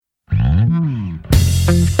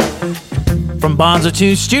From Bonzo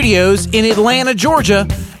Tune Studios in Atlanta, Georgia,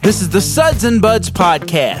 this is the Suds and Buds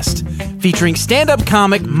podcast, featuring stand-up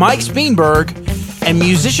comic Mike Speenberg and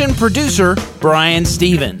musician-producer Brian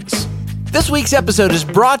Stevens. This week's episode is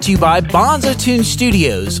brought to you by Bonzo Tune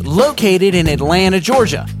Studios, located in Atlanta,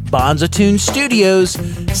 Georgia. Bonzo Tune Studios,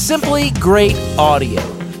 simply great audio.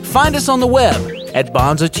 Find us on the web at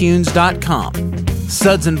bonzotunes.com.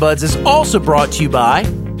 Suds and Buds is also brought to you by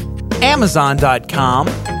Amazon.com,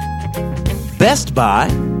 Best Buy,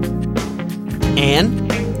 and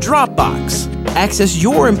Dropbox. Access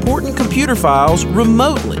your important computer files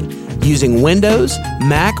remotely using Windows,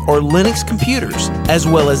 Mac, or Linux computers, as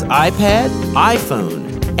well as iPad,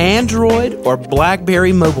 iPhone, Android, or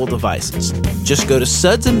BlackBerry mobile devices. Just go to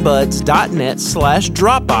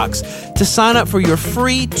sudsandbuds.net/Dropbox to sign up for your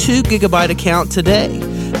free 2GB account today.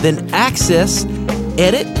 Then access,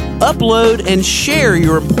 edit, upload, and share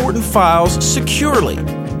your important files securely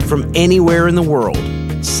from anywhere in the world.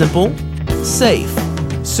 Simple, safe,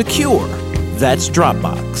 secure. That's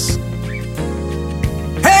Dropbox.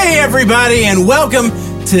 Hey, everybody, and welcome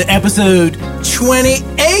to episode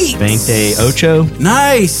 28. 28.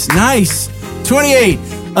 Nice. 28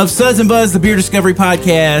 of Suds and Buds, the Beer Discovery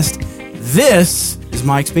Podcast. This is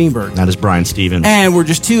Mike Speenberg. That is Brian Stevens. And we're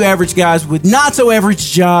just two average guys with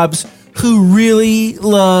not-so-average jobs who really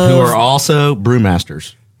love... Who are also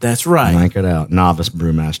brewmasters. That's right. Rank it out. Novice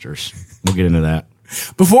brewmasters. We'll get into that.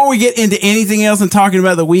 Before we get into anything else and talking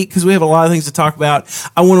about the week, because we have a lot of things to talk about,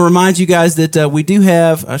 I want to remind you guys that we do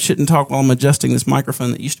have... I shouldn't talk while I'm adjusting this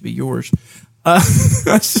microphone that used to be yours. I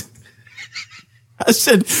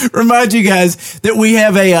should remind you guys that we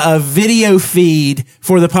have a video feed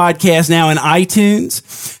for the podcast now in iTunes.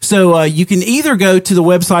 So you can either go to the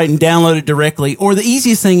website and download it directly, or the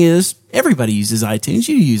easiest thing is everybody uses iTunes.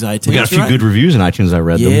 You use iTunes. We got a few good reviews in iTunes. I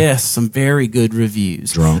read them. Yes, some very good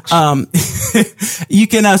reviews. Drunks. You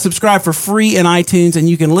can subscribe for free in iTunes, and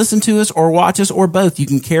you can listen to us or watch us or both. You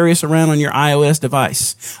can carry us around on your iOS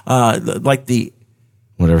device, like the...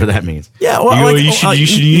 Whatever that means. Yeah, well, you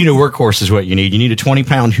need a workhorse is what you need. You need a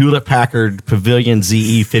 20-pound Hewlett-Packard Pavilion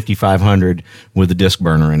ZE 5500 with a disc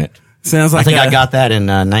burner in it. Sounds like I got that in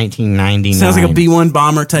 1999. Sounds like a B-1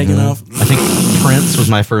 bomber taking off. I think Prince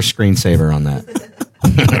was my first screensaver on that.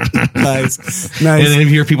 Nice. And then you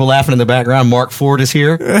hear people laughing in the background. Mark Ford is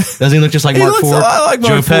here. Doesn't he look just like Mark Ford? A lot like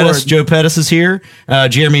Mark Ford. Joe Pettis is here.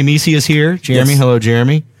 Jeremy Mesi is here. Jeremy, hello,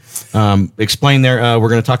 Jeremy. Explain there. We're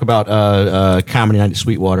going to talk about Comedy Night at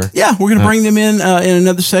Sweetwater. Yeah, we're going to bring them in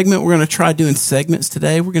another segment. We're going to try doing segments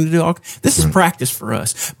today. We're going to do all. This is practice for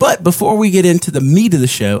us. But before we get into the meat of the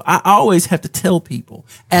show, I always have to tell people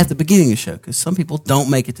at the beginning of the show, because some people don't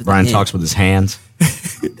make it to the end. Brian talks with his hands.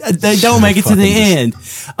 They don't make it to the end.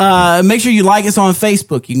 Make sure you like us on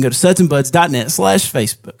Facebook. You can go to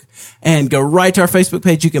sudsandbuds.net/Facebook and go right to our Facebook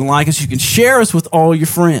page. You can like us. You can share us with all your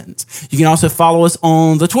friends. You can also follow us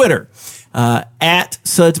on the Twitter, at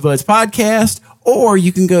Sudsbuds Podcast, or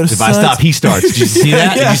you can go to If I stop, he starts. Did you see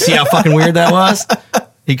that? Did you see how fucking weird that was?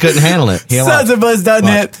 He couldn't handle it.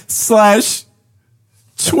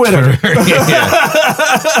 Sudsandbuds.net/Twitter.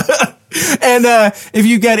 And if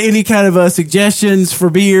you've got any kind of suggestions for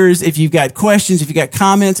beers, if you've got questions, if you've got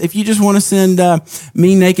comments, if you just want to send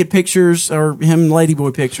me naked pictures or him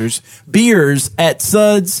ladyboy pictures, beers at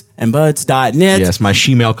sudsandbuds.net. Yes, my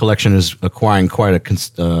she-mail collection is acquiring quite a...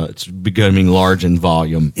 it's becoming large in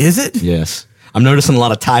volume. Is it? Yes. I'm noticing a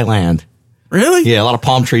lot of Thailand. Really? Yeah, a lot of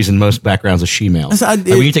palm trees in most backgrounds of she-mail. When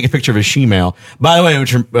you take a picture of a she-mail... By the way,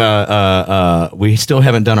 we still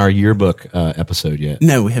haven't done our yearbook episode yet.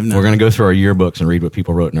 No, we have not. We're going to go through our yearbooks and read what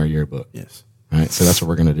people wrote in our yearbook. Yes. All right, so that's what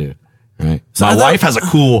we're going to do. All right. So my wife has a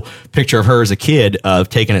cool picture of her as a kid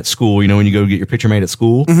taken at school. You know when you go get your picture made at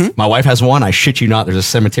school? Mm-hmm. My wife has one. I shit you not. There's a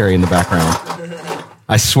cemetery in the background.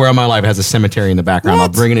 I swear on my life it has a cemetery in the background. What?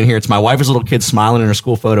 I'll bring it in here. It's my wife as a little kid smiling in her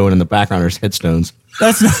school photo, and in the background there's headstones.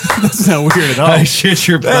 That's not weird at all. I shit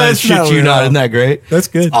you not. Isn't that great? That's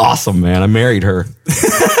good. Awesome, man. I married her.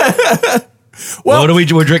 Well,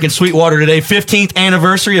 we're drinking Sweetwater today. 15th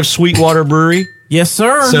anniversary of Sweetwater Brewery. Yes,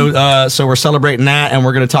 sir. So we're celebrating that, and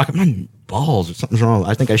we're going to talk. My balls, or something's wrong.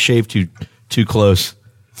 I think I shaved too close.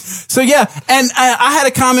 So yeah, and I had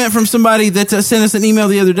a comment from somebody that sent us an email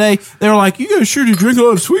the other day. They were like, "You guys sure do drink a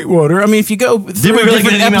lot of Sweetwater." I mean, if you go through did we really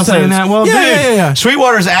get an email saying that? Well, yeah.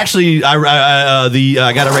 Sweetwater is actually I got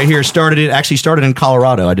it right here. Started in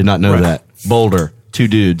Colorado. I did not know that. Boulder, 2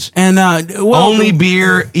 dudes, and only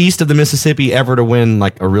beer east of the Mississippi ever to win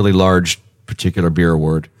like a really large particular beer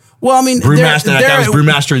award. Well, I mean, Brewmaster. That guy was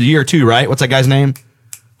Brewmaster of the Year too, right? What's that guy's name?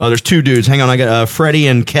 Oh, there's 2 dudes. Hang on, I got Freddie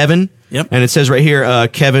and Kevin. Yep. And it says right here,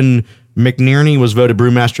 Kevin McNerney was voted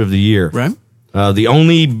brewmaster of the year. Right.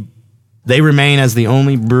 They remain as the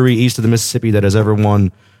only brewery east of the Mississippi that has ever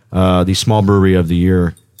won the Small Brewery of the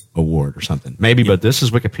Year award or something. Maybe, but this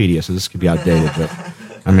is Wikipedia, so this could be outdated. But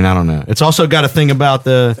I mean, I don't know. It's also got a thing about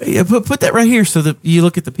the. Yeah, put that right here so that you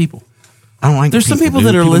look at the people. I don't like. There's some people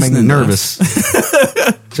that are listening. Make me nervous.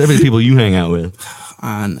 Especially the people you hang out with.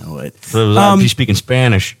 I know it. So you speak in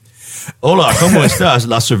Spanish. Hola, ¿cómo estás?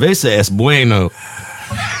 La cerveza es bueno.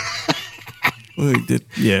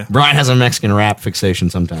 Yeah. Brian has a Mexican rap fixation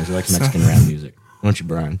sometimes. He likes Mexican rap music. Don't you,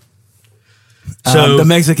 Brian? So the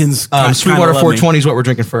Mexicans, Sweetwater 420 is what we're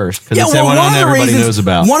drinking first because it's one everybody knows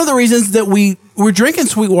about. One of the reasons that we're drinking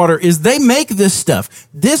Sweetwater is they make this stuff.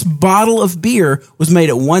 This bottle of beer was made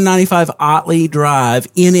at 195 Otley Drive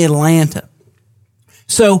in Atlanta.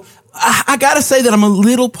 So I got to say that I'm a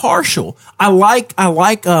little partial. I like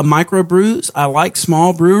microbrews. I like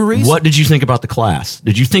small breweries. What did you think about the class?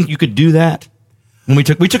 Did you think you could do that? When we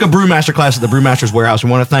took a brewmaster class at the Brewmaster's Warehouse.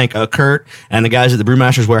 We want to thank Kurt and the guys at the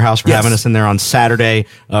Brewmaster's Warehouse for having us in there on Saturday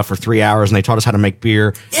for 3 hours, and they taught us how to make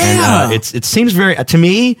beer. Yeah. And it seems very to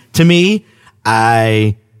me.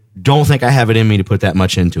 I don't think I have it in me to put that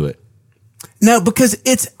much into it. No, because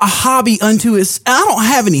it's a hobby unto itself. I don't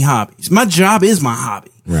have any hobbies. My job is my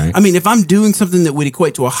hobby. Right. I mean, if I'm doing something that would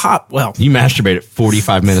equate to a you masturbate at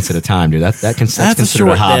 45 minutes at a time, dude. That's considered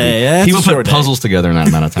a hobby. Day. People put puzzles together in that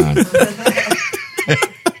amount of time.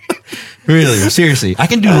 Really, seriously, I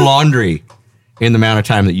can do laundry in the amount of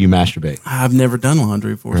time that you masturbate. I've never done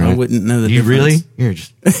laundry before, so I wouldn't know the you difference. Really? You're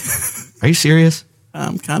just. Are you serious?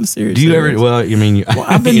 I'm kind of serious. Do you ever? Well, I mean,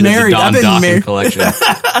 I've been married. I've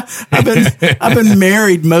been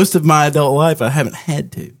married most of my adult life. I haven't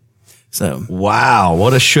had to. So wow,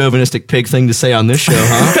 what a chauvinistic pig thing to say on this show,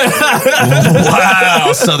 huh?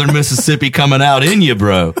 Wow, Southern Mississippi coming out in you,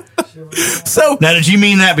 bro. So now, did you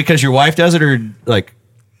mean that because your wife does it, or like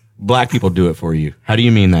black people do it for you? How do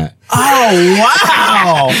you mean that? Oh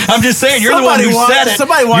wow! I'm just saying, you're the one who said it.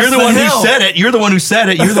 You're the one who said it. You're the one who said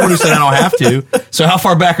it. You're the one who said I don't have to. So how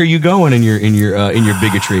far back are you going in your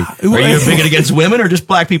bigotry? Are you a bigot against women or just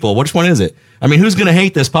black people? Which one is it? I mean, who's going to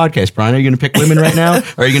hate this podcast, Brian? Are you going to pick women right now, or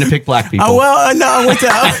are you going to pick black people? I went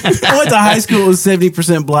to high school. It was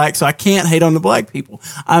 70% black, so I can't hate on the black people.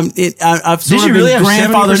 I've sort of been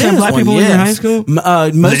grandfathered in black people in your high school.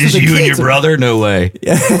 Most just of the you kids and your brother? No way.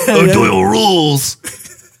 O'Doyle rules.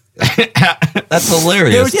 That's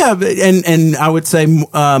hilarious. And I would say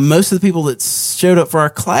most of the people that showed up for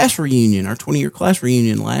our class reunion, our 20-year class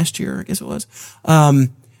reunion last year, I guess it was,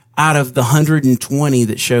 out of the 120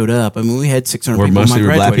 that showed up, I mean, we had 600 people. Mostly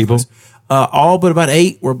were black people? All but about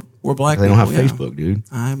 8 were black people. They don't have Facebook, dude.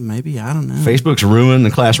 Maybe, I don't know. Facebook's ruined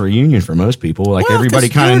the class reunion for most people. Like, everybody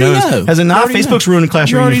kind of knows. Has it not? Facebook's ruined the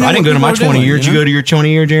class reunion. I didn't go to my 20 year. Did you go to your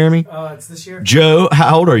 20 year, Jeremy? It's this year. Joe,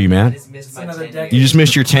 how old are you, man? It's another decade. You just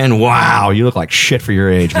missed your 10. Wow, you look like shit for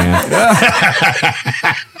your age, man.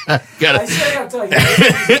 I gotta tell you,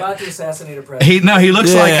 he's about to assassinate a president. He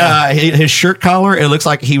looks like his shirt collar. It looks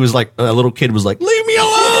like he was like a little kid was like, leave me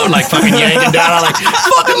alone, like fucking yanking down on, like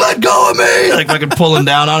fucking let go of me, like fucking pulling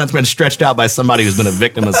down on it. It's been stretched out by somebody who's been a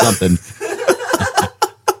victim of something.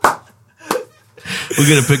 We'll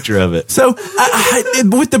get a picture of it. So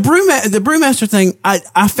with the brewmaster thing,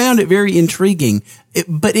 I found it very intriguing,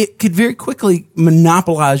 but it could very quickly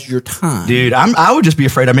monopolize your time. Dude, I would just be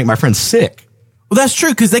afraid I'd make my friends sick. Well, that's true,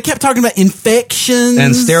 because they kept talking about infections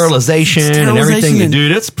and sterilization and everything.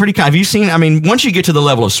 Dude, it's pretty kind. Have you seen? I mean, once you get to the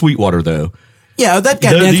level of Sweetwater, though. Yeah, that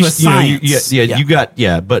got into science. You got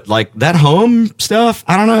but like that home stuff,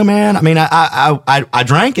 I don't know, man. I mean, I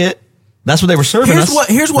drank it. That's what they were serving us.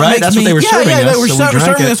 Here's what right? makes That's me. What they were serving us. They were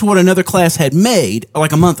serving us what another class had made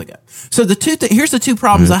like a month ago. So here's the two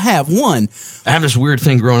problems I have. One, I have this weird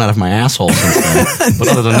thing growing out of my asshole since then. But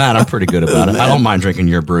other than that, I'm pretty good about it. I don't mind drinking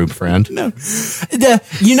your brew, friend. No.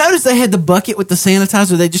 You notice they had the bucket with the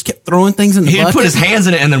sanitizer. They just kept throwing things in the bucket. He'd put his hands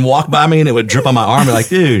in it and then walk by me and it would drip on my arm. Like,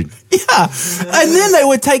 dude. Yeah. And then they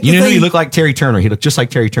would take who he looked like? Terry Turner. He looked just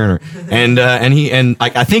like Terry Turner. And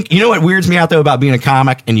I think, you know what weirds me out though about being a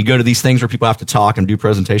comic and you go to these things where people have to talk and do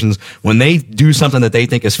presentations, when they do something that they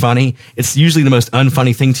think is funny, it's usually the most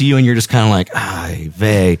unfunny thing to you, and you're just kind of like, ay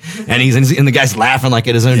vey, and the guy's laughing like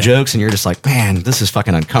at his own jokes, and you're just like, man, this is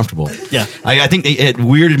fucking uncomfortable. Yeah, I think it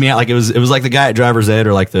weirded me out. Like it was like the guy at driver's ed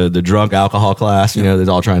or like the drunk alcohol class, you know, that's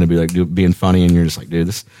all trying to be like being funny, and you're just like, dude,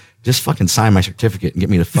 this. Just fucking sign my certificate and get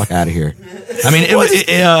me the fuck out of here. I mean,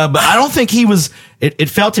 but I don't think he was. It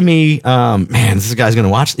felt to me, man, this guy's gonna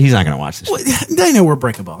watch. He's not gonna watch this. Well, they know we're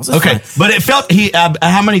breaking balls. That's okay, fine. but it felt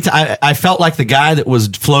how many times I felt like the guy that was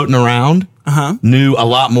floating around knew a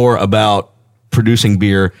lot more about producing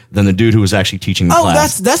beer than the dude who was actually teaching the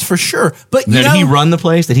class. That's for sure. But now, did he run the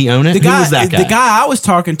place? Did he own it? Who was that guy? The guy I was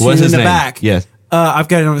talking to What's in his the name? back. Yes. I've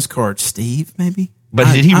got it on his card. Steve, maybe.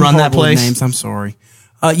 But did he run that horrible with place? Names. I'm sorry.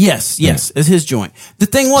 Yes, it's his joint. The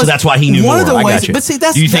thing was, so that's why he knew one more. Of the I ways, got you. But see,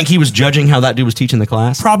 do you think he was judging how that dude was teaching the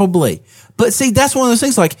class? Probably. But see, that's one of those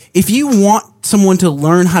things. Like, if you want someone to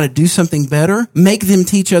learn how to do something better, make them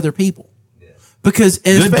teach other people. Because,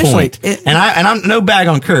 and good especially, point. And I'm no bag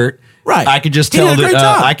on Kurt. Right. I could just He tell did a great that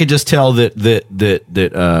job. I could just tell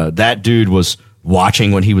that dude was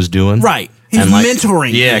watching what he was doing. Right. He's and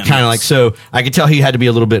mentoring Yeah, him. kind of like so. I could tell he had to be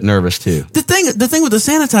a little bit nervous too. The thing with the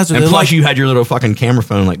sanitizer, And plus, like, you had your little fucking camera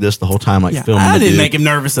phone like this the whole time, like filming. I the didn't dude. make him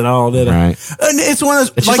nervous at all, did I? Right. And it's one of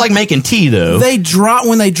those. It's just like making tea, though.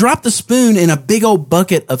 When they drop the spoon in a big old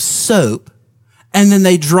bucket of soap, and then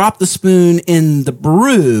they drop the spoon in the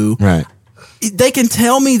brew. Right. They can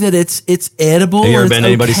tell me that it's edible. Have you or ever it's been to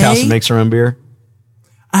anybody's okay. house that makes their own beer?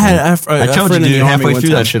 I told you, dude. Halfway through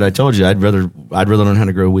that shit, I told you I'd rather learn how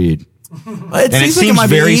to grow weed. It seems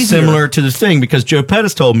very similar to the thing because Joe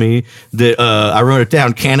Pettis told me that I wrote it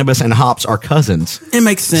down. Cannabis and hops are cousins. It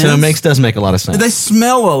makes sense. So it does make a lot of sense. They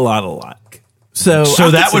smell a lot alike. So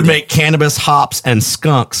that would make cannabis, hops, and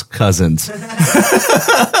skunks cousins.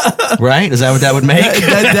 Right? Is that what that would make?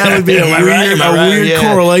 That would be a weird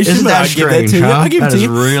correlation. Isn't that strange? I'll give it to you.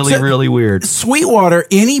 Really weird. Sweetwater,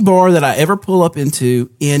 any bar that I ever pull up into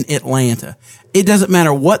in Atlanta, it doesn't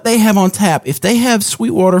matter what they have on tap. If they have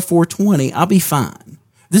Sweetwater 420, I'll be fine.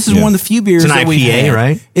 This is one of the few beers it's an that we IPA, have.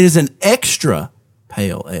 right? It is an extra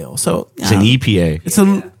pale ale. So it's an EPA.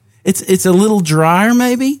 It's a little drier,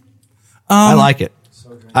 maybe. I like it.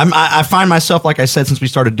 I find myself, like I said, since we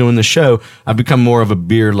started doing the show, I've become more of a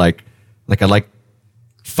beer like I like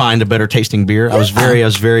find a better tasting beer. I was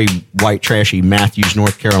very white trashy Matthews,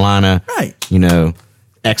 North Carolina. Right. You know,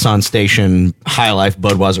 Exxon Station, High Life,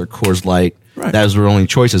 Budweiser, Coors Light. Right. Those were the only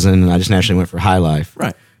choices, and I just naturally went for High Life.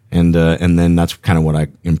 Right. And then that's kind of what I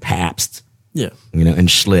in Pabst. Yeah. You know, and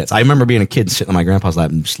Schlitz. I remember being a kid sitting on my grandpa's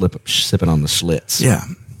lap and sipping on the Schlitz. Yeah.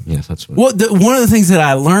 Yes, that's what. Well, one of the things that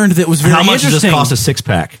I learned that was very How much does interesting. this cost a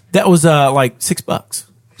 6-pack? That was like $6.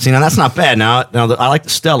 See, now that's not bad. Now I like the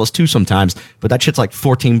Stellas too sometimes, but that shit's like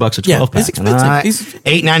 $14 a 12-pack. It's expensive.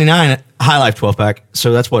 $8.99 High Life 12-pack.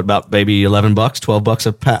 So that's what, about maybe $11, $12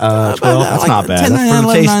 a 12. That's not bad. That's for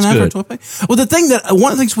the taste, it's good. Well,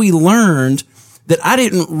 one of the things we learned that I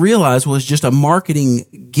didn't realize was just a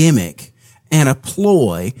marketing gimmick and a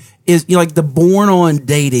ploy is, you know, like the born on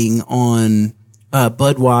dating on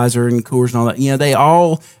Budweiser and Coors and all that. You know, they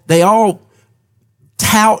all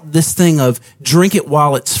tout this thing of drink it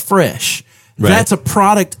while it's fresh. Right. That's a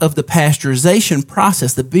product of the pasteurization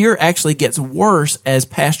process. The beer actually gets worse as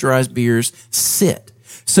pasteurized beers sit.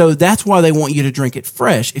 So that's why they want you to drink it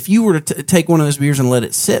fresh. If you were to take one of those beers and let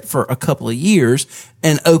it sit for a couple of years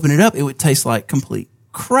and open it up, it would taste like complete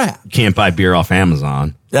crap. You can't buy beer off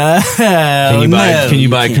Amazon. Can you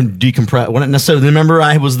buy decompress? So remember,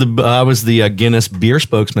 I was the Guinness beer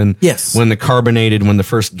spokesman. Yes. When the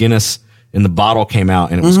first Guinness in the bottle came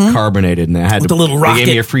out and it was carbonated, and I had the little they rocket. gave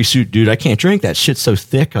me a free suit, dude. I can't drink that shit's so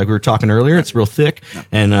thick. Like we were talking earlier, it's real thick,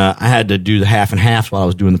 and I had to do the half and half while I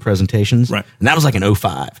was doing the presentations. Right. And that was like in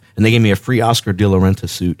 2005, and they gave me a free Oscar de la Renta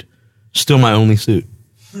suit. Still my only suit.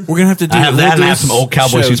 We're gonna have to do. I have that, and I have some old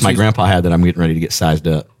cowboy show suits my too. grandpa had that I'm getting ready to get sized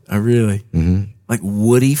up. Oh, really? Mm-hmm. Like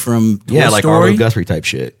Woody from Toy Yeah, like Story? Arlo Guthrie type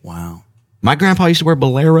shit. Wow. My grandpa used to wear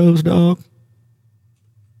boleros, dog.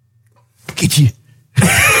 Get you.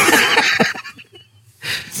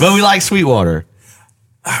 But we like Sweetwater.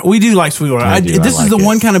 We do like Sweetwater. This is the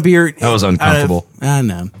one kind of beer. That was uncomfortable. I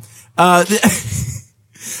know.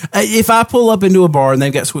 If I pull up into a bar and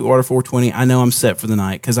they've got Sweetwater 420, I know I'm set for the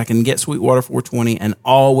night because I can get Sweetwater 420 and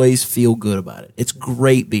always feel good about it. It's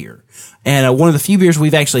great beer. And one of the few beers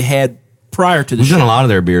we've actually had prior to the show. We've done a lot of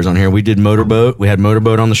their beers on here. We did Motorboat. We had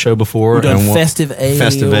Motorboat on the show before. We've done Festive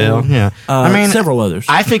Ale. Yeah. I mean, several others.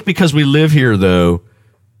 I think because we live here, though,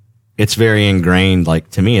 it's very ingrained. Like,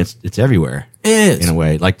 to me, it's everywhere. It is. In a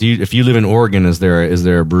way. Like, if you live in Oregon, is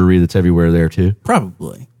there a brewery that's everywhere there, too?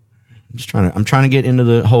 Probably. I'm trying to get into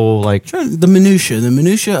the whole, like, the minutia of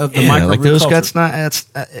the microbrew like those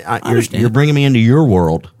guys. You're bringing me into your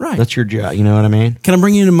world. Right. That's your job. You know what I mean? Can I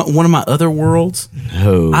bring you into one of my other worlds?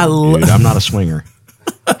 No, dude, I'm not a swinger.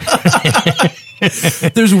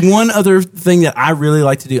 There's one other thing that I really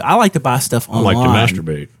like to do. I like to buy stuff online. I like to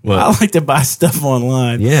masturbate. What? I like to buy stuff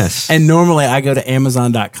online. Yes. And normally I go to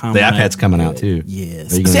Amazon.com. The iPad's coming out too.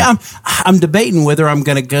 Yes. See, I'm debating whether I'm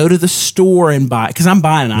going to go to the store and buy, because I'm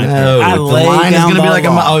buying an iPad. No, the line is going to be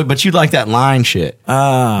like but you like that line shit.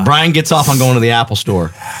 Brian gets off on going to the Apple store.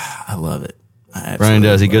 I love it. Brian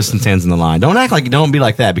does. He goes and stands in the line. Don't act like don't be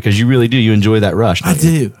like that because you really do. You enjoy that rush. I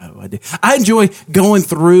do. Oh, I do. I enjoy going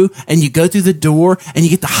through and you go through the door and you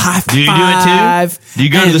get the high five. Do you do it too? Do you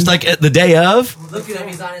go just like the day of? Looking at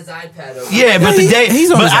he's on his iPad. Yeah, but the day. He's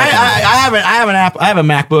on but his iPad. I have an app. I have a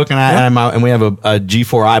MacBook and we have a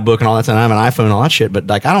G4 iBook and all that stuff. And I have an iPhone and all that shit. But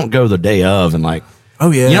like I don't go the day of and like.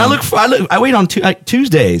 Oh yeah. You know, I wait on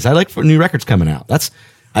Tuesdays. I look for new records coming out.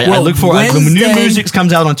 I look for when new music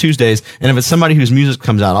comes out on Tuesdays, and if it's somebody whose music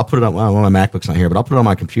comes out, I'll put it on. Well, my MacBook's not here, but I'll put it on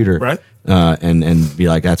my computer, right? And be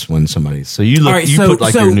like, that's when somebody's. So you look. Right, put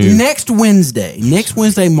like so your new. Next Wednesday,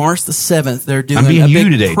 March the 7th, they're doing. I'm being a you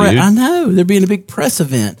big today, dude. I know they're being a big press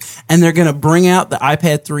event, and they're going to bring out the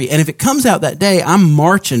iPad 3. And if it comes out that day, I'm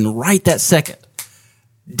marching right that second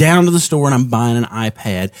down to the store, and I'm buying an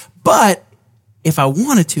iPad. But if I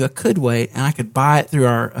wanted to, I could wait and I could buy it through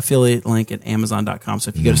our affiliate link at Amazon.com. So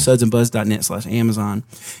if you go to sudsandbuzz.net/Amazon,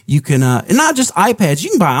 you can, and not just iPads, you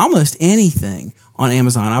can buy almost anything on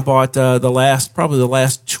Amazon. I bought probably the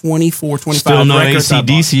last 24, 25 Still no records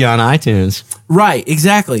AC/DC on iTunes. Right,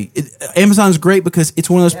 exactly. Amazon's great because it's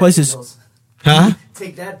one of those places. Beatles. Huh?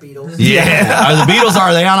 Take that, Beatles. Yeah. Are the Beatles,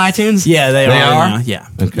 are they on iTunes? Yeah, they are. Now. Yeah.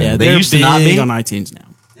 Okay. Yeah, They used to not be on iTunes now.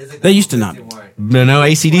 They used to not be. No,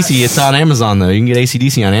 AC/DC. It's on Amazon though. You can get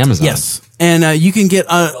AC/DC on Amazon. Yes, and you can get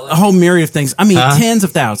a whole myriad of things. I mean, tens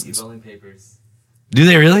of thousands. Do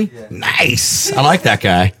they really? Yeah. Nice. I like that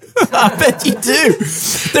guy. I bet you do.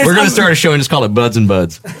 We're going to start a show and just call it Buds and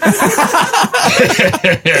Buds.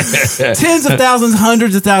 Tens of thousands,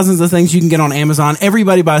 hundreds of thousands of things you can get on Amazon.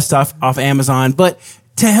 Everybody buys stuff off Amazon, but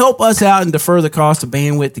to help us out and defer the cost of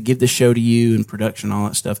bandwidth to give the show to you and production and all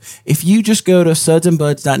that stuff, if you just go to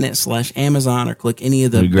sudsandbuds.net/Amazon or click any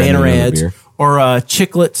of the banner ads or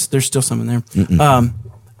Chiclets, there's still some in there.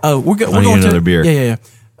 We're going another to beer. Yeah.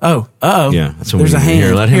 Oh, yeah. That's what there's a hand.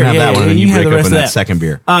 Here, let him have that one, and you break open that second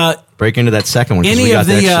beer. Break into that second one. Any of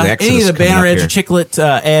the banner ads or Chiclet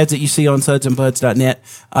ads that you see on sudsandbuds.net,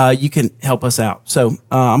 you can help us out. So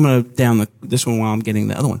I'm going to down this one while I'm getting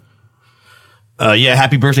the other one.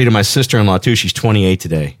 Happy birthday to my sister-in-law, too. She's 28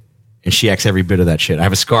 today, and she acts every bit of that shit. I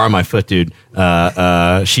have a scar on my foot, dude.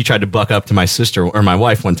 She tried to buck up to my sister, or my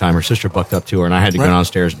wife one time. Her sister bucked up to her, and I had to go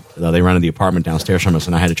downstairs. They rented the apartment downstairs from us,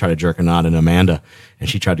 and I had to try to jerk a knot in Amanda, and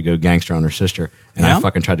she tried to go gangster on her sister. And I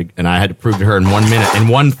fucking tried to, and I had to prove to her in 1 minute, in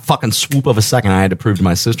one fucking swoop of a second, I had to prove to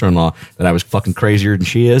my sister-in-law that I was fucking crazier than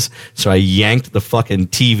she is. So I yanked the fucking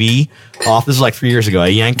TV off. This is like 3 years ago. I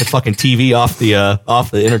yanked the fucking TV off the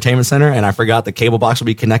entertainment center, and I forgot the cable box would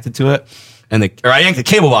be connected to it. Or I yanked the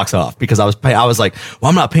cable box off because I was like, well,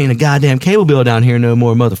 I'm not paying a goddamn cable bill down here no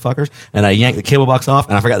more, motherfuckers. And I yanked the cable box off,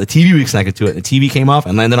 and I forgot the TV was connected to it. And the TV came off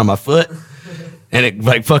and landed on my foot, and it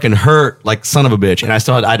like fucking hurt like son of a bitch. And I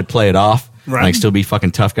had to play it off, and like still be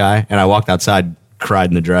fucking tough guy. And I walked outside, cried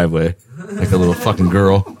in the driveway like a little fucking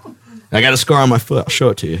girl. I got a scar on my foot. I'll show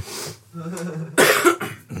it to you.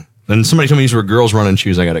 Then somebody told me these were girls' running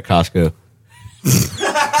shoes I got at Costco.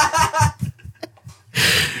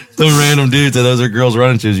 Some random dude said those are girls'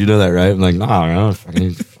 running shoes. You know that, right? I'm like, no, I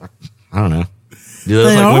don't know. Do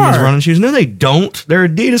those like women's running shoes? No, they don't. They're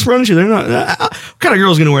Adidas running shoes. They're not. What kind of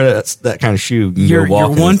girl's going to wear that kind of shoe? You're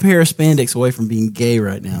one pair of spandex away from being gay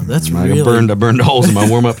right now. That's really. I burned holes in my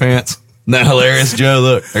warm-up pants. Isn't that hilarious, Joe?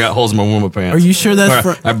 Look, I got holes in my warm-up pants. Are you sure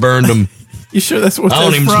that's I burned them. You sure that's what I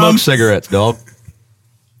don't even smoke cigarettes, dog.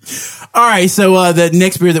 All right, so the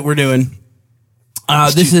next beer that we're doing.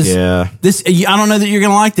 This. I don't know that you're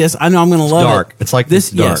going to like this. I know I'm going to love dark. it. It's like this.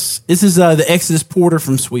 Dark. Yes, this is the Exodus Porter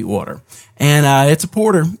from Sweetwater, and it's a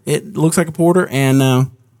porter. It looks like a porter, and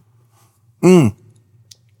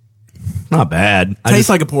not bad. Tastes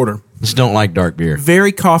like a porter. Just don't like dark beer.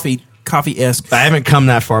 Very coffee-esque. I haven't come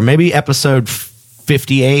that far. Maybe episode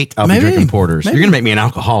 58. I'll be drinking porters. You're going to make me an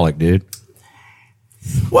alcoholic, dude.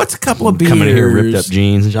 What's a couple of beers? Coming in here, ripped up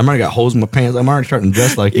jeans. I'm already got holes in my pants. I'm already starting to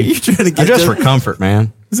dress like you. You're trying to get I dress for comfort,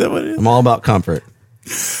 man. Is that what it is? I'm all about comfort.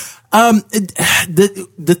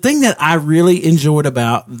 The thing that I really enjoyed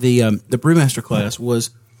about the brewmaster class was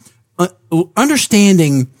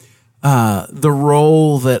understanding the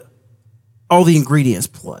role that all the ingredients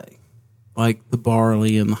play, like the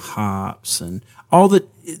barley and the hops and all the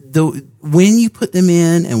when you put them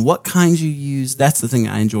in and what kinds you use. That's the thing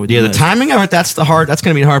I enjoyed. The timing of it. That's going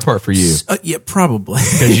to be the hard part for you. Yeah, probably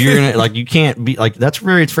because you're gonna you can't be like it's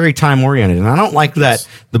very time oriented, and I don't like that.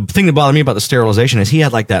 The thing that bothered me about the sterilization is he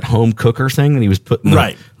had like that home cooker thing that he was putting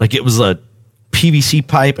like it was a PVC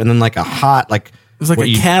pipe and then like a hot like. It was like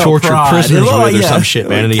a cattle tortured prod. Prisoners with or some shit,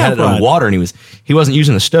 man. And he had it in water, and he wasn't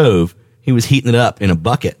using a stove. He was heating it up in a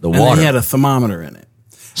bucket. The water. And he had a thermometer in it.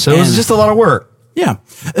 So it was just a lot of work. Yeah.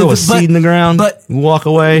 Throw a seed in the ground, but walk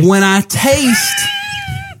away. When I tasted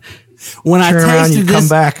you this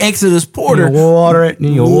back, Exodus Porter, you water it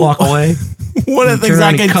and you walk away. One of the things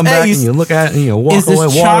I can come back and you look at it and you walk away,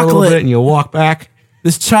 water a little bit and you walk back.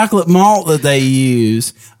 This chocolate malt that they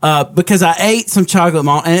use, because I ate some chocolate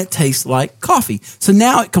malt and it tastes like coffee. So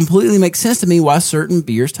now it completely makes sense to me why certain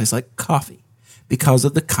beers taste like coffee, because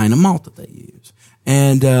of the kind of malt that they use.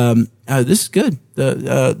 And this is good.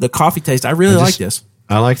 The coffee taste. I really like this.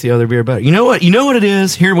 I like the other beer better. You know what? You know what it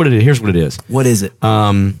is? Here's what it is. What is it?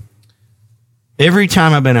 Every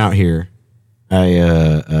time I've been out here,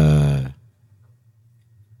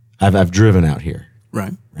 I've driven out here.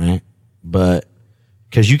 Right. But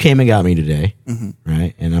because you came and got me today,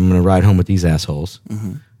 right? And I'm going to ride home with these assholes.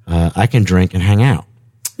 I can drink and hang out.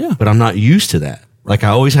 Yeah. But I'm not used to that. Like, I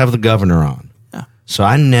always have the governor on. Yeah. So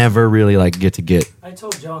I never really get. I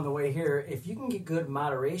told Joe on the way here, if you can get good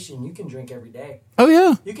moderation, you can drink every day. Oh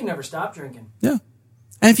yeah. You can never stop drinking. Yeah.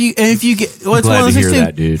 And if you get, well, it's Glad one of to those hear things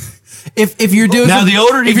that, dude. If you're doing now, the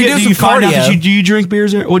older you get, do you find out that do you drink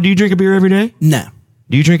beers? Well, do you drink a beer every day? No.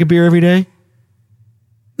 Do you drink a beer every day?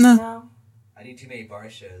 No. I do too many bar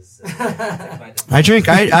shows. I drink.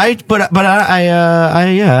 I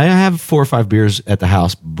have 4 or 5 beers at the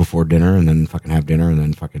house before dinner, and then fucking have dinner, and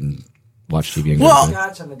then fucking watch TV. And Well,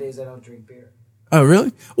 Scotch on the days I don't drink beer. Oh,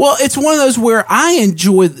 really? Well, it's one of those where I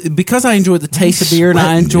enjoy the taste of beer, and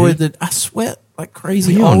I enjoy I sweat like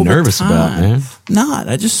crazy. What are you all all the nervous time. about, man? Not.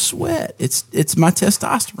 I just sweat. It's my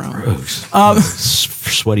testosterone. Gross.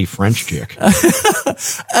 Sweaty French chick.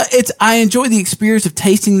 I enjoy the experience of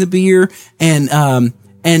tasting the beer and Now,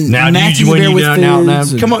 matching the beer with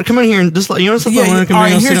foods. Come on here and just let you know something. Yeah, all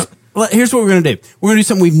right, here's what we're gonna do. We're gonna do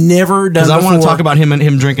something we've never done before. Because I want to talk about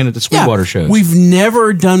him drinking at the Sweetwater show. We've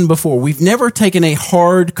never done before. We've never taken a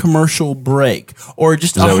hard commercial break or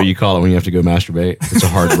just. Is that what you call it when you have to go masturbate? It's a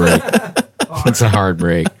hard break. It's a hard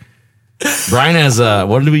break. Brian has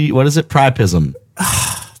what is it? Priapism.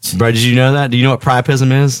 Bro, did you know that? Do you know what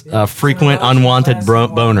priapism is? Frequent unwanted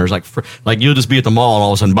boners. Like you'll just be at the mall and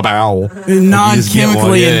all of a sudden, bow.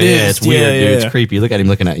 Non-chemically induced. Yeah, it's weird, dude. It's creepy. Look at him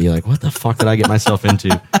looking at you like, what the fuck did I get myself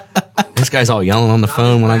into? This guy's all yelling on the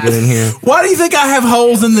phone when I get in here. Why do you think I have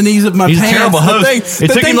holes in the knees of my He's pants? a terrible host.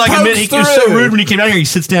 It took him like a minute. He was so rude when he came down here. He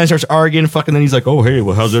sits down and starts arguing. Fucking then he's like, oh, hey,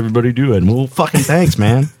 well, how's everybody doing? Well, fucking thanks,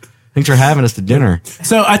 man. Thanks for having us to dinner.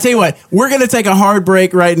 So I tell you what, we're going to take a hard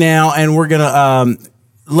break right now, and we're going to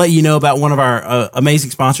let you know about one of our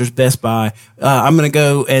amazing sponsors, Best Buy. I'm going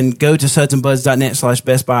to go to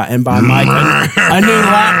sudsandbuds.net/Best Buy and buy Mike a new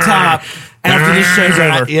laptop after this show's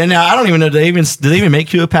over. I don't even know. Do they even make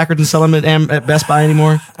Hewlett Packards and sell them at Best Buy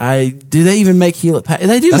anymore? Do they even make Hewlett Packards?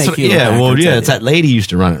 They do make Hewlett Packards. It's that lady who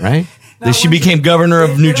used to run it, right? She became governor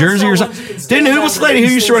of New Jersey or something. Who was the lady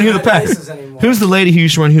who used to run Hewlett Packard? Who's the lady who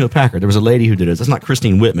used to run Hewlett Packard? There was a lady who did it. That's not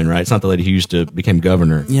Christine Whitman, right? It's not the lady who used to become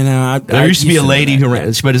governor. There used to be a lady who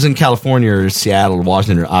ran, but it's in California or Seattle or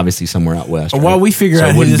Washington or obviously somewhere out west. Right? While we figure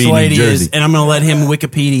out who this lady is, and I'm going to let him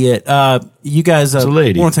Wikipedia it. You guys want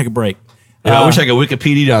to take a break. I wish I could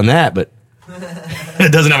Wikipedia on that, but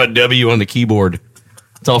it doesn't have a W on the keyboard.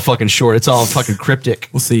 It's all fucking short. It's all fucking cryptic.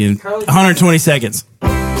 We'll see you in 120 seconds.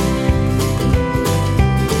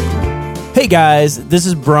 Hey guys, this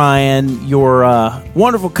is Brian, your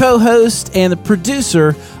wonderful co-host and the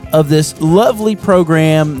producer of this lovely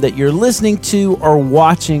program that you're listening to or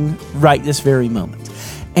watching right this very moment.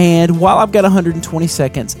 And while I've got 120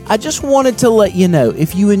 seconds, I just wanted to let you know,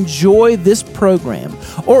 if you enjoy this program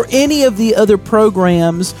or any of the other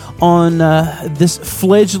programs on this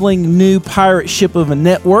fledgling new pirate ship of a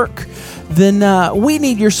network, then we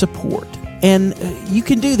need your support. And you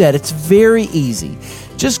can do that. It's very easy.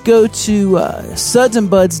 Just go to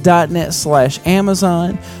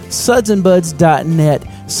sudsandbuds.net/Amazon,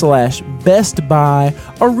 sudsandbuds.net/Best Buy,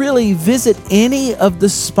 or really visit any of the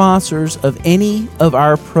sponsors of any of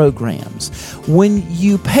our programs. When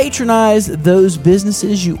you patronize those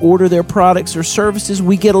businesses, you order their products or services,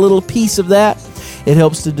 we get a little piece of that. It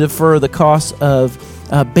helps to defer the cost of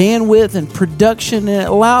bandwidth and production, and it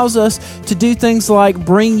allows us to do things like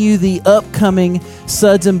bring you the upcoming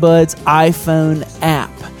Suds and Buds iPhone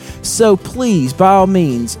app. So please, by all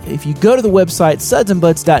means, if you go to the website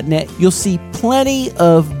sudsandbuds.net, you'll see plenty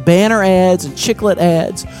of banner ads and chiclet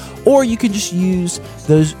ads, or you can just use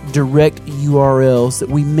those direct URLs that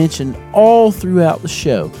we mentioned all throughout the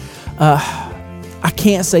show. I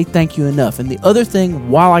can't say thank you enough. And the other thing,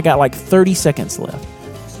 while I got like 30 seconds left,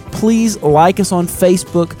 please like us on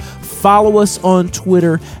Facebook, follow us on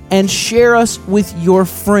Twitter, and share us with your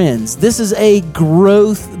friends. This is a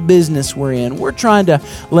growth business we're in. We're trying to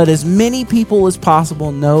let as many people as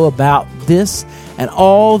possible know about this and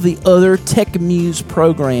all the other Tech Muse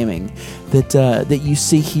programming that you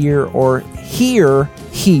see here or hear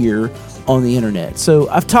here on the internet. So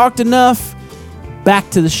I've talked enough. Back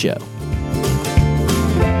to the show.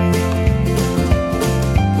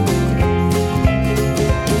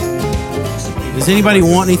 Does anybody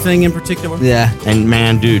want anything in particular? Yeah. And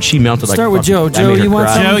man, dude, she melted like. Start with Joe. I Joe, made her you want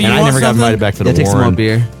cry. some? Joe, you And I want never got something? invited back to the Yeah, take some more Warren.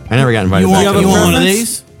 beer. I never got invited You back. want, to you the want one of Warren.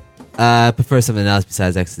 these? I prefer something else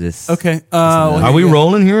besides Exodus. Okay. Are we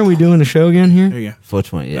rolling here? Are we doing the show again here? There you go.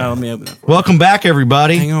 420, yeah. Let me open that. Welcome back,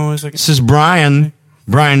 everybody. Hang on 1 second. This is Brian.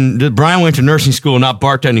 Brian went to nursing school, not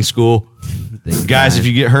bartending school. Guys, if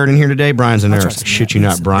you get hurt in here today, Brian's a nurse. Shit you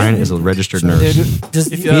not, Brian is a registered nurse.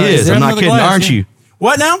 Just, He is. I'm not kidding. Aren't you?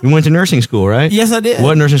 What now? You went to nursing school, right? Yes, I did.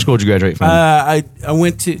 What nursing school did you graduate from? I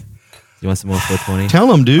went to. You want some more 420?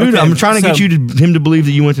 Tell him, dude. Okay, I'm trying to get so- him to believe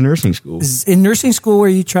that you went to nursing school. is in nursing school where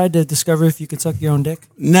you tried to discover if you could suck your own dick?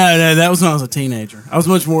 No, that was when I was a teenager. I was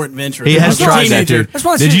much more adventurous. He I has was a tried that, teenager. dude. I just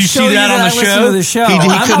wanted Did to you show see you that on that the I listen show? to the show. He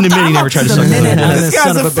I'm couldn't admit he never tried to suck his own minute dick. on This this guy's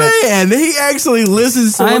son a of a bitch. fan. He actually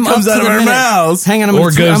listens to I'm what comes up out to of the our minute. mouths. Hang on, I'm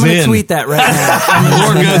Or gonna goes in. tweet that right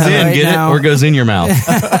now. Or goes in, Right get now. it? Or goes in your mouth.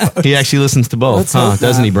 He actually listens to both, Let's huh? hope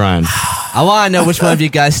Doesn't not. he, Brian? I want to know which one of you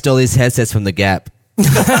guys stole these headsets from the Gap.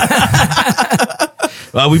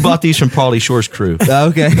 We bought these from Pauly Shore's crew.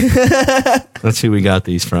 Okay. Let's see who we got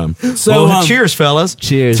these from. So, Well, cheers, fellas.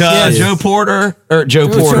 Cheers. To Cheers. Joe Porter. Joe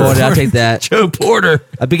Porter, Porter. I'll take that. Joe Porter.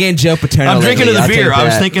 I began Joe Paterno. I'm drinking lately. of the I'll beer. take I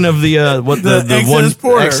was that. thinking of the Exodus one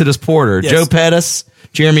Porter. Exodus Porter. Yes. Joe Pettis,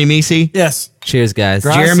 Jeremy Mesi, Yes. Cheers, guys.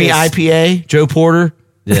 Gracias. Jeremy IPA, Joe Porter.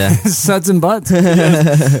 Yeah. Suds and butts.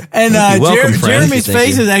 And welcome, friend. Jeremy's Thank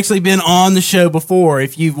face you. has actually been on the show before.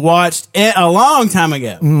 If you've watched it a long time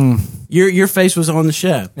ago, your face was on the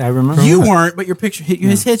show. I remember. You weren't, but your picture,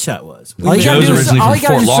 his headshot was. All you gotta Joe's do is- originally all from you gotta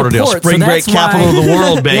Fort do is Lauderdale, support, spring so break that's capital why- of the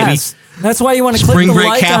world, baby. Yes. That's why you want to click Spring the break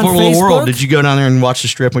like capital on of the world. Facebook. Did you go down there and watch the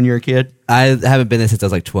strip when you were a kid? I haven't been there since I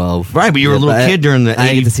was like 12. Right, but you were a little but kid during the I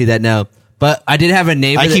didn't get 80s. to see that, no. But I did have a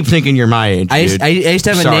neighbor. I keep thinking you're my age, I used- dude. I used to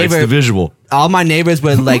have a Sorry, neighbor- It's the visual. all my neighbors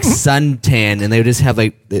would like suntan, and they would just have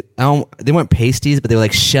like they weren't pasties, but they were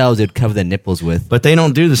like shells they'd cover their nipples with. But they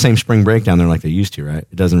don't do the same spring break down there like they used to, right?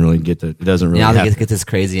 It doesn't really get I don't think it gets this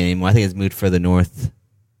crazy anymore. I think it's moved further north.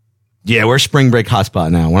 Yeah, we're spring break hotspot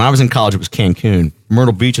now. When I was in college, it was Cancun,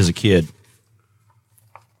 Myrtle Beach as a kid.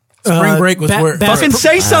 Spring break was where. Fucking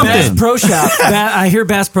say Bass something. Pro Shop. I hear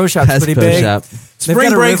Bass Pro Shop's Bass pretty Pro big. Shop. They've Spring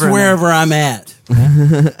got a break's river in there. wherever I'm at.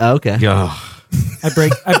 Okay. Yeah. I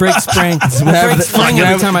break spring. I wherever break the- spring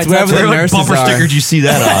wherever- every time I wherever touch the it. What nurses bumper are. sticker did you see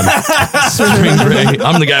that on? Spring break.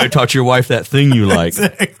 I'm the guy who taught your wife that thing you like.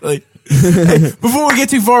 Exactly. Hey, before we get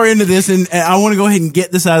too far into this, and I want to go ahead and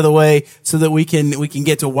get this out of the way so that we can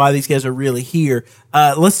get to why these guys are really here.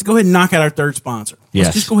 Let's go ahead and knock out our third sponsor. Yes.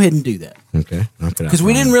 Let's just go ahead and do that Okay. because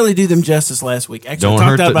we didn't really do them justice last week. Actually, Don't we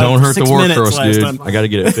hurt talked the, about it don't for hurt the 6 work minutes horse, last dude. time. I got to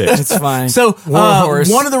get it fixed. It's fine. So Warhorse.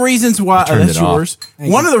 one of the reasons why turned that's it off. yours.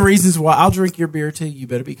 One of the reasons why I'll drink your beer too. You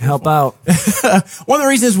better be careful. help out. One of the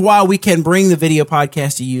reasons why we can bring the video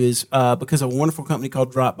podcast to you is because of a wonderful company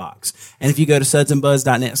called Dropbox. And if you go to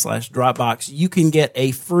sudsandbuzz.net/Dropbox, you can get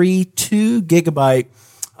a free 2 gigabyte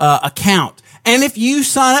account. And if you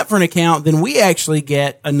sign up for an account, then we actually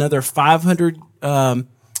get another 500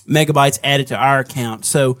 megabytes added to our account.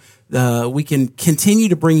 So we can continue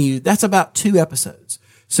to bring you, that's about 2 episodes.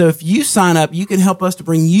 So if you sign up, you can help us to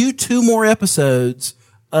bring you 2 more episodes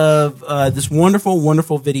of this wonderful,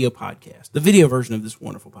 wonderful video podcast, the video version of this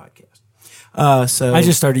wonderful podcast. So I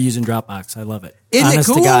just started using Dropbox. I love it. Isn't it Honest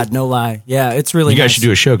cool? to God, no lie. Yeah, it's really You guys nice. should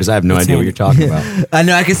do a show because I have no idea what you're talking about. I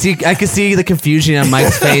know. I could see the confusion on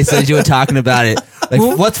Mike's face as you were talking about it.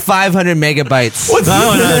 Like, what's 500 megabytes?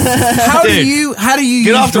 how do Dude, you get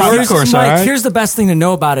use off the Dropbox? workhorse, all Mike, right? here's the best thing to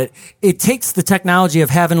know about it. It takes the technology of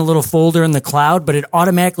having a little folder in the cloud, but it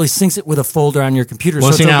automatically syncs it with a folder on your computer.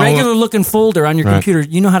 Well, so see, it's a now- regular looking folder on your Right. computer.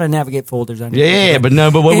 You know how to navigate folders on your Yeah,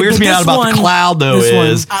 computer. but what Hey, weirds but me out this about one- the cloud though this one-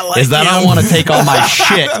 is I like that I him. don't want to take all my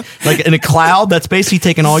shit. Like in a cloud, that's basically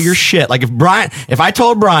taking all your shit. Like if I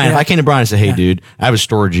told Brian, if I came to Brian and said, "Hey, dude, I have a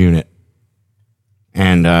storage unit,"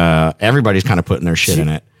 and everybody's kind of putting their shit in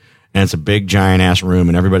it. and it's a big giant ass room,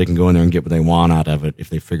 and everybody can go in there and get what they want out of it if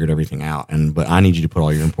they figured everything out. But I need you to put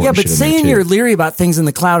all your important Yeah, shit but in there saying too. you're leery about things in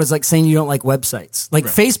the cloud is like saying you don't like websites. Like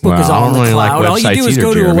Facebook Well, is all I in don't the really like cloud. All you websites do is either,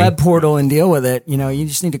 go to a Jeremy. web portal and deal with it. You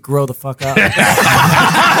just need to grow the fuck up. I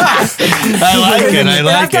like it. And I I've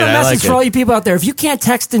like it. got a I message like for all it. you people out there. If you can't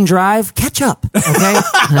text and drive, catch up. Okay,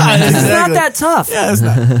 it's not that tough. Yeah, it's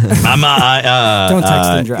not. Don't text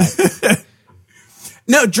and drive.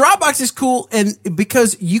 No, Dropbox is cool, and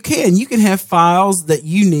because you can have files that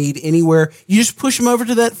you need anywhere. You just push them over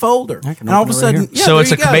to that folder, and all of a open it right sudden, here. yeah, So there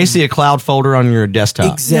it's you go. basically a cloud folder on your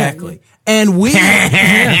desktop. Exactly. And we,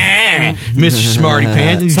 Mr. Smarty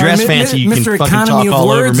Pants, you Sorry, dress fancy. You can Mr. fucking Economy talk of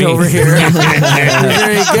all over words me. over here.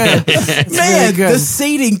 Very good. It's man, very good. the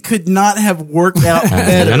seating could not have worked out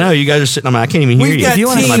better. I know you guys are sitting on my. I can't even hear We've you. got If you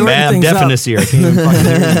wanna my shorten bad things up. deafness here. I can't even fucking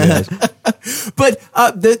hear you guys. But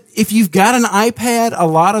if you've got an iPad, a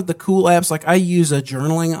lot of the cool apps, like I use a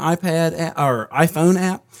journaling iPad app, or iPhone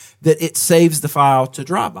app, that it saves the file to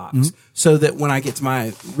Dropbox, so that when I get to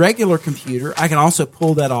my regular computer, I can also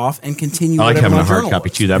pull that off and continue. I like whatever having my a hard journal copy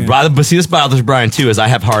was. too. But see, this bothers Brian too. Is I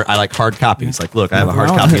like hard copies. Like, look, I have a hard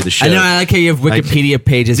copy of the show. I know. I like how you have Wikipedia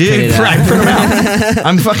pages Dude, printed out. right, print 'em out.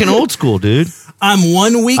 I'm fucking old school, dude. I'm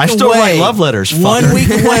 1 week I away. still write love letters, 1 fucker. week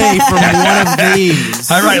away from one of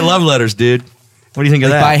these. I write love letters, dude. What do you think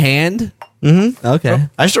of Like that? by hand? Mm-hmm. Okay.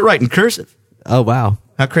 I still write in cursive. Oh, wow.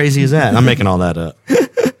 How crazy is that? I'm making all that up.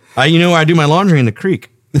 You know where I do my laundry in the creek.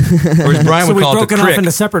 Or as Brian So would we've call it, the broken crick. off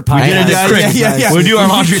into separate We get podcasts. into the crick. Yeah. We do our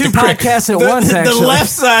laundry Two at the crick. podcasts at The, once, the actually. left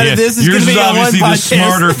side of this is Yours going to is be on one obviously the podcast.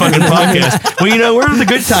 smarter fucking podcast. Well, you know, we're the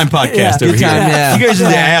Good Time podcast Yeah, over Good here. Time, yeah. You guys are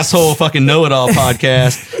the asshole fucking know-it-all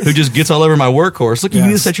podcast who just gets all over my workhorse. Look, you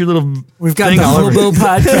Yes. just set your little We've got thing the all over. Hobo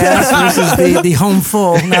podcast versus the home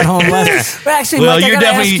full, not home left. But actually, Well, Mike, I you're gotta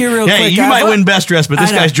definitely. ask you real Hey, quick. you might win best dressed, but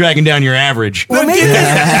this I know. guy's dragging down your average. Well, maybe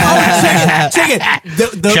Check it.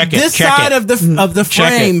 Check it, This check side it. of the Check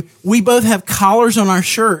frame, we both have collars on our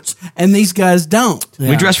shirts, and these guys don't.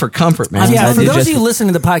 We dress for comfort, man. Yeah, I for did those of just- you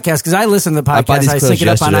listening to the podcast, because I listen to the I bought podcast, these I clothes sync it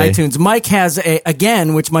up on yesterday. iTunes. Mike has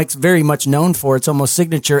again, which Mike's very much known for. It's almost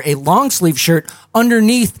signature, a long sleeve shirt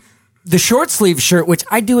underneath the short sleeve shirt, which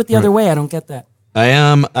I do it the other way. I don't get that. I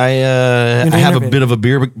am. I have a innovative. bit of a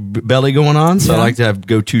beer belly going on, so I like to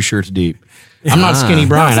go 2 shirts deep. I'm not skinny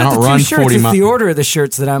Brian. I It's not don't the run two shirts, 40 it's miles. the order of the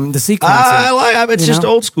shirts that I'm the sequence. It's You just know?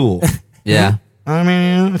 old school. Yeah. I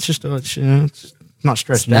mean, it's not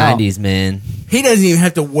stretched It's out. 90s, man. He doesn't even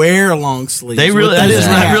have to wear a long sleeve. They really, that is,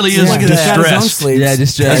 that really is Look at that. He's got his own distressed. sleeves. Yeah,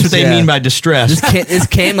 just That's what they mean by distressed. It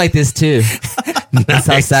came like this, too. That's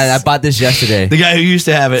how sad. I bought this yesterday. The guy who used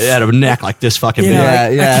to have it had a neck like this fucking You big. know,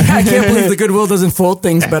 Yeah, I can't believe the Goodwill doesn't fold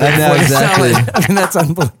things better. I know, for you. exactly. I mean, that's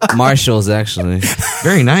unbelievable. Marshalls, actually.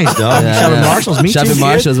 Very nice, dog. Yeah, Shopping yeah. Marshalls, me Shopping too,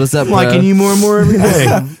 Marshalls, what's up, I'm liking bro? you more and more every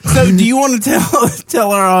day. So, do you want to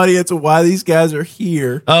tell our audience why these guys are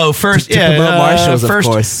here? Oh, first, To promote Marshalls, of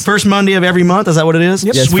course. First Monday of every month. Is that what it is?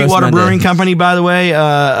 Yes, first Sweetwater Monday. Brewing Company, by the way,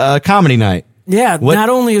 comedy night. Yeah, What- not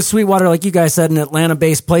only is Sweetwater, like you guys said, an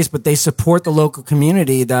Atlanta-based place, but they support the local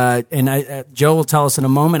community. Joe will tell us in a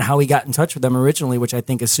moment how he got in touch with them originally, which I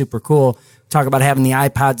think is super cool. Talk about having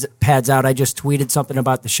the pads out. I just tweeted something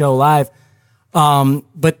about the show live.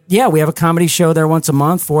 But yeah, we have a comedy show there once a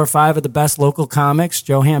month, 4 or 5 of the best local comics.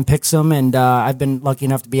 Joe handpicks them, and I've been lucky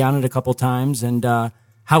enough to be on it a couple times. And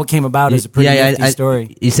how it came about is a pretty nifty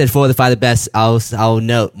story. You said 4 of the 5 the best. I'll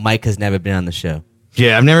note Mike has never been on the show.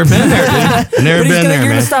 Yeah, I've never been there, dude. I've never But been there, you're man.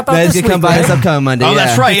 gonna stop out No, this he's week, gonna come by right? this upcoming Monday. Oh,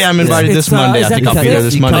 that's right. Yeah, I'm invited It's, this Monday. is I that think the I'll be there fifth?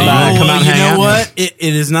 this You Monday. come You by. wanna come out and you hang know out? what?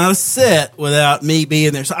 It is not a set without me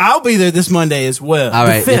being there. So I'll be there this Monday as well. All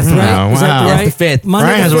right. The 5th, yeah. right? Oh, Is that wow. right? That's the 5th. Monday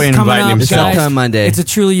Brian has the a way of 5th coming inviting up, himself. guys. Come Monday. It's a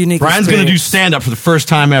truly unique Brian's going to do experience. stand-up for the first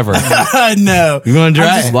time ever. No. You want to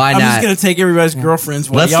try it? Why I'm not? just going to take everybody's girlfriends.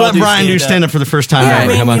 while Let's y'all let Brian do stand-up. stand-up for the first time Yeah, ever. I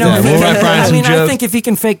mean, How about you know, that? if he We'll can- write Brian I some mean, I jokes. think if he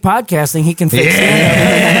can fake podcasting, he can fake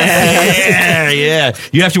stand-up. Yeah.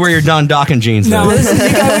 You have to wear your Don Dokken jeans, though. No, listen,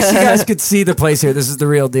 I wish you guys could see the place here. This is the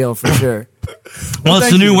real deal for sure. Well,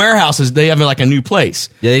 it's the new warehouses. They have like a new place.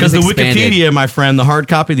 Yeah, they because the just expanded. Wikipedia, my friend, the hard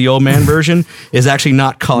copy, the old man version, is actually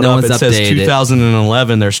not caught No up. one's It says updated it.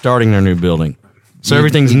 2011. They're starting their new building, so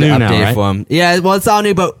everything's Need to new now, update it right? for 'em. Yeah, well, it's all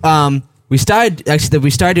new, but we started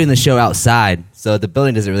doing the show outside, so the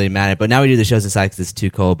building doesn't really matter. But now we do the shows inside because it's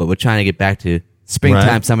too cold. But we're trying to get back to springtime,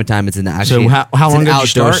 Right. summertime. It's an actually. how it's long an did you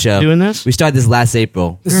outdoor start doing this? We started this last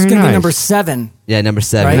April. This is Very going to be nice. number 7. Yeah, number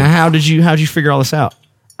 7. Now, how'd you figure all this out?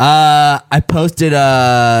 I posted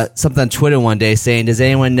something on Twitter one day saying, "Does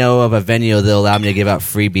anyone know of a venue that'll allow me to give out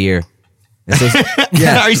free beer?" And so,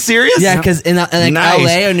 yeah. Are you serious? Yeah, because in like Nice.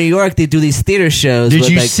 LA or New York, they do these theater shows. Did with,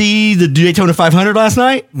 you like, see the Daytona 500 last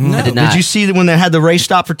night? No. I did not. Did you see that when they had the race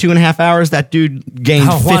stop for 2.5 hours, that dude gained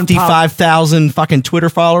Juan 55,000 fucking Twitter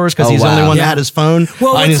followers because Oh, he's the only wow. one that had his phone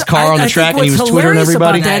in his car on the track and he was Twittering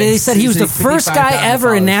everybody? About that, he said he was the first guy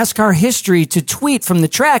ever in NASCAR history to tweet from the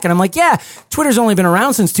track, and I'm like, yeah, Twitter's only been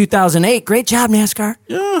around since 2008. Great job, NASCAR.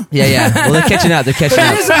 Yeah. Well, they're catching up. They're catching But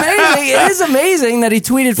up. it is amazing. It is amazing that he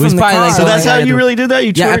tweeted from the probably car. like- So that's how Yeah, you really did that?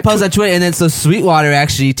 You Yeah, I Twitter- posted on Twitter, and then so Sweetwater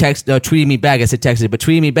actually tweeted me back. I said texted, but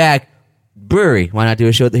tweeted me back. Brewery, why not do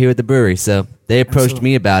a show here at the brewery? So they approached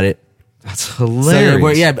me about it. That's So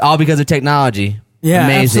hilarious. yeah, all because of technology. Yeah,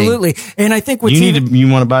 Amazing. absolutely. And I think what's You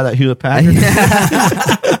want to buy that Hewlett Packard?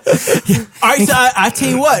 All right, so I tell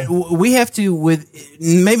you what, we have to with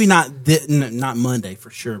maybe not Monday for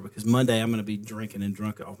sure because Monday I'm going to be drinking and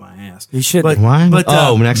drunk off my ass. You should. But, Why? But,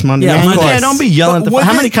 Next Monday. yeah, Monday. Yeah, don't be yelling. But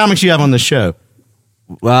How many comics you have on the show?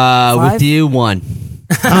 With you, one.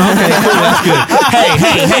 Okay, cool. That's good.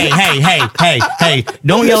 Hey!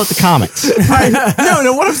 Don't yell at the comics.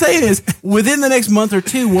 No. What I'm saying is, within the next month or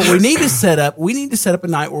two, what we need to set up a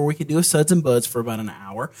night where we could do a Suds and Buds for about an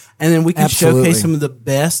hour, and then we can Absolutely. showcase some of the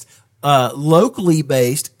best locally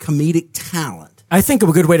based comedic talent. I think a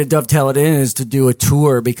good way to dovetail it in is to do a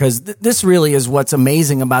tour because this really is what's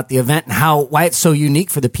amazing about the event and why it's so unique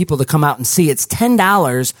for the people to come out and see. It's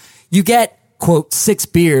 $10. You get, quote, 6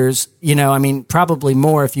 beers, probably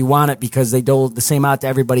more if you want it because they dole the same out to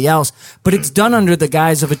everybody else, but it's done under the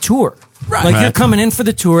guise of a tour. Right. Like you're coming in for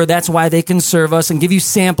the tour. That's why they can serve us and give you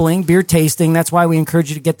sampling, beer tasting. That's why we encourage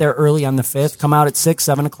you to get there early on the 5th. Come out at 6,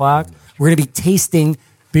 7 o'clock. We're going to be tasting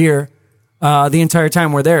beer the entire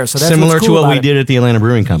time we're there. So that's Similar what's to cool what about we it. did at the Atlanta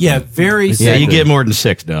Brewing Company. Yeah, very. Yeah, you get more than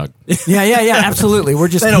 6, Doug. Yeah, absolutely. We're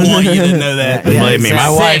just They don't want you to know that. Believe me, my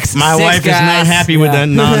wife is not guys. happy with that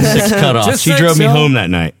non-6 cutoff. Just She 6, drove me yo. home that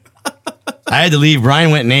night. I had to leave. Brian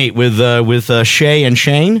went and ate with Shay and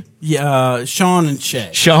Shane. Yeah, Sean and Shay.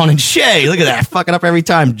 Sean and Shay. Look at that. Fucking up every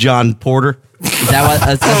time, John Porter. Is that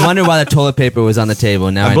why, I wonder why the toilet paper was on the table.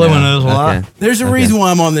 Now I I blow know. my nose a lot. There's a reason why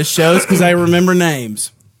I'm on this show. It's because I remember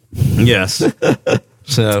names. Yes.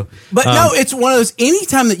 So, But no, it's one of those.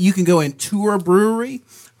 Anytime that you can go and tour a brewery,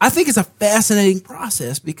 I think it's a fascinating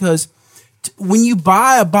process because when you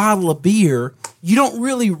buy a bottle of beer, you don't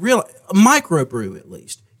really realize, a microbrew at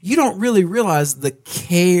least, you don't really realize the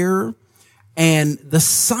care and the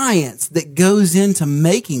science that goes into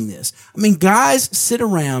making this. I mean, guys sit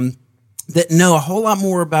around that know a whole lot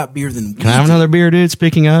more about beer than we can I have do. another beer, dude?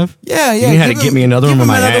 Speaking of, Yeah. you had to Give get me him- another give one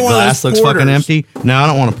when him my another one of glass those looks fucking porters. empty. No, I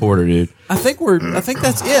don't want a porter, dude. I think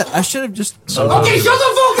that's it. I should have just. Okay, shut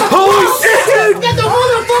the fuck up! Holy shit! Get the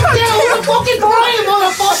motherfucker down! Who the fuck is Brian,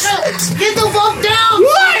 motherfucker? Get the fuck down!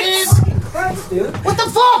 What? What the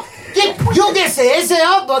fuck? You get ese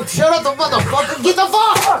up, but shut up, the motherfucker! Get the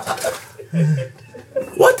fuck!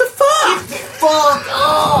 What the fuck? Fuck!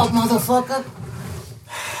 Oh, motherfucker!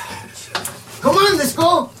 Come on, let's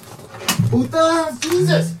go! Puta,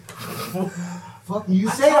 Jesus! Fuck you!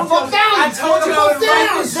 Stay the fuck down! I told you I would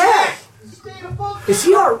write this down. Is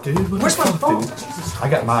he our dude? Where's my phone? I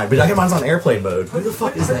got mine, but I got mine's on airplane mode. Who the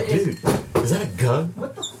fuck is that dude? Is that a gun?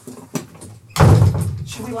 What the?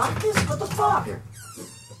 Should we lock this? What the fuck?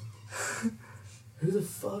 Who the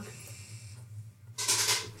fuck?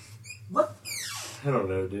 What? I don't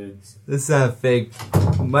know, dude. This is fake.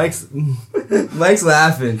 Mike's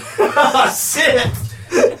laughing. Oh shit!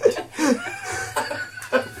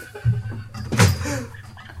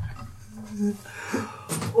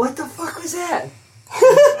 What the fuck was that?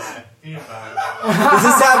 Does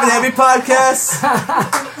this happen every podcast?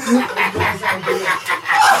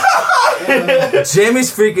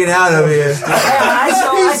 Jamie's freaking out over here. He's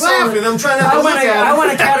laughing. I'm trying not to look at I him. won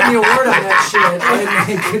an Academy Award on that shit.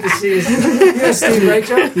 And good to see you. You're Steve, right,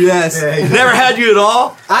 Joe? Yes. Never had you at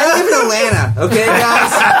all. I live in Atlanta, okay,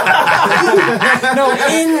 guys? No,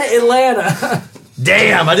 in Atlanta.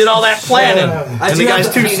 Damn, I did all that planning. And the guy's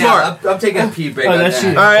too smart. I'm taking a pee break. Oh, that's you.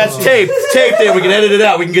 All right, that's taped. It's taped in. We can edit it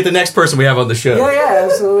out. We can get the next person we have on the show. Yeah,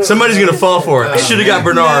 absolutely. Somebody's going to fall for it. Should have got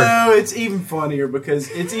Bernard. No, it's even funnier because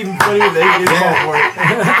it's even funnier that you fall for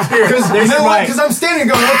it. Because you know what? Because I'm standing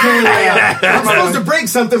going, okay, like, I'm supposed to break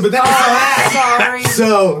something, but that was Sorry.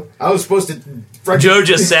 so I was supposed to. Joe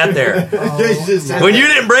just sat there. When When you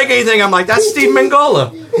didn't break anything, I'm like, that's Steve Mangola.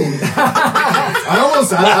 on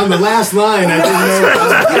the last line, I didn't know.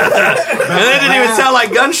 And it didn't even sound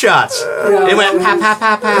like gunshots. It went pow, pow,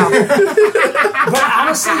 pow, pow. But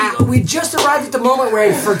honestly, we just arrived at the moment where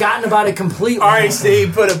I'd forgotten about it completely. All right,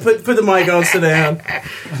 Steve, put the mic on. Sit down.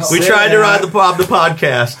 We tried to ride the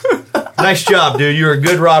podcast. Nice job, dude. You were a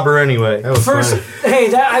good robber anyway. That was First, funny.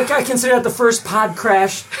 hey, I consider that the first pod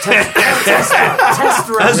crash test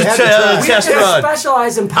run. That's a test We run.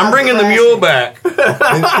 specialize in pod I'm bringing the crashing. mule back. In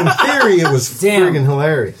theory, it was Damn. friggin'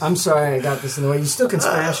 hilarious. I'm sorry I got this in the way. You still can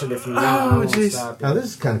smash it if you want. Oh, jeez. Oh, this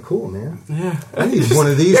is kind of cool, man. Yeah. I need one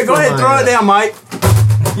of these. Yeah, go for ahead, my, throw it down, Mike.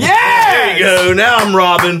 There you go. Now I'm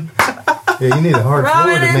robbing. Yeah, you need a hard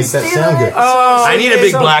floor to make that sound good. I need a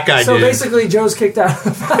big black guy, So dude. basically, Joe's kicked out.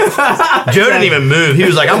 Joe didn't even move. He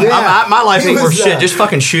was like, my life He ain't worth was, shit. Just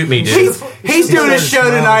fucking shoot me, dude. He's doing a show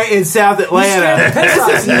tonight in South Atlanta. scared the piss out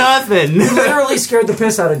This is of me. nothing. Literally scared the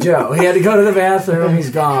piss out of Joe. He had to go to the bathroom. He's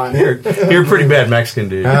gone. You're a pretty bad Mexican,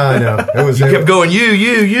 dude. I know. It was. You kept going,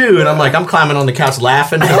 you, and I'm like, I'm climbing on the couch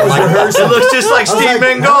laughing. I'm like, it looks just like Steve like,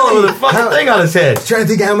 Mangola with a fucking thing on his head. Trying to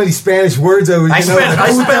think of how many Spanish words I was. I spent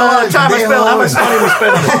a lot of time. How much money we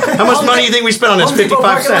spent on it? How much money do you think we spent on this?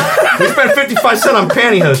 55 cents. We spent 55 cents on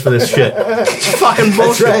pantyhose for this shit. It's fucking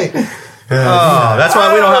bullshit. That's right. Oh, that's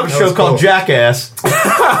why we don't have a show called Jackass.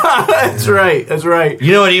 That's right. That's right.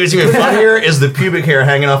 You know what was even funnier is the pubic hair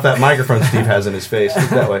hanging off that microphone Steve has in his face. Look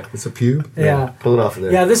that way. It's a pew. Yeah. Pull it off of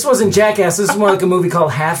there. Yeah, this wasn't Jackass. This is more like a movie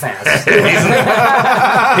called Half-Ass.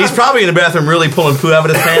 He's probably in the bathroom really pulling poo out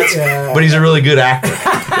of his pants, Yeah. but he's a really good actor.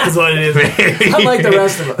 That's what it is. Unlike the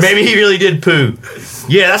rest of us. Maybe he really did poo.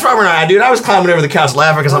 Yeah, that's why we're not. Dude, I was climbing over the couch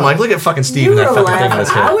laughing because I'm like, look at fucking Steve You and that were fucking thing on his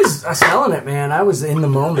laughing. head. I was selling it, man. I was in the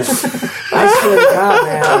moment. I swear to God,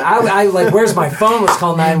 man. I like, where's my phone? Let's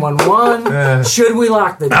call 911. Should we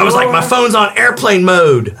lock the door? I was like, my phone's on airplane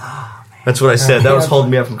mode. That's what I said. That was holding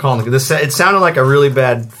me up from calling. It sounded like a really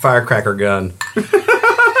bad firecracker gun.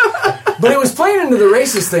 But it was playing into the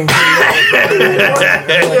racist thing.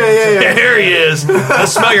 There he is.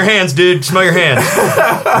 Let's smell your hands, dude. Smell your hands.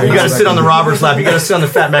 You gotta sit on the robber's lap. You gotta sit on the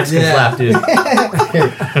fat Mexican's lap, dude.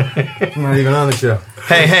 I'm not even on the show.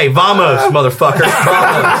 Hey, vamos, motherfucker.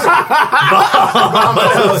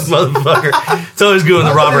 Vamos, motherfucker. It's always good when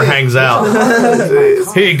the robber hangs out.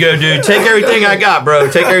 Here you go, dude. Take everything I got, bro.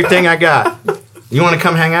 Take everything I got. You want to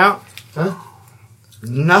come hang out? Huh?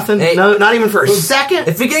 Nothing? Hey. No, not even for a second?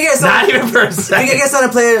 If we can get Not someone, even for a if we second. can get someone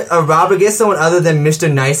to play a robber, get someone other than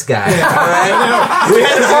Mr. Nice Guy. All right? We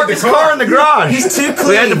had to park his car in the garage. He's too clean.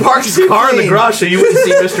 We had to park his car in the garage so you wouldn't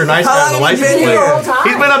see Mr. Nice How Guy on the long have you license been plate. here? The whole time?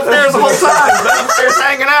 He's been upstairs the whole time. He's been upstairs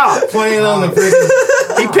hanging out. Playing on the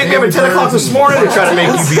freaking. He picked me up at 10 o'clock this morning to try to make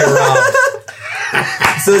you be around.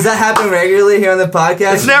 So does that happen regularly here on the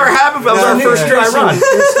podcast? It's never happened. That was our first dry run.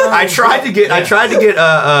 I tried to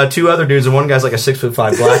get two other dudes, and one guy's like a 6'5"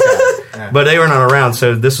 black guy, but they were not around.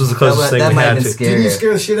 So this was the closest thing that we might had have to. been scary. Didn't you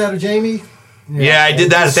scare the shit out of Jamie? Yeah, I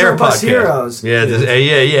did that at their Surplus podcast. Heroes. Yeah,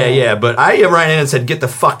 yeah. But I ran in and said, "Get the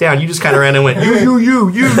fuck down." You just kind of ran in and went, you,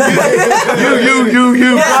 Yeah,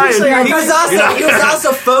 Brian. he was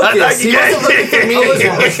also focused. He wasn't looking for me.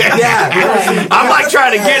 Yeah. I'm like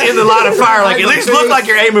trying to get in the line of fire, like at least look like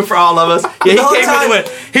you're aiming for all of us. Yeah, he The whole came in time- and went.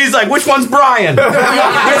 He's like, "Which one's Brian? Which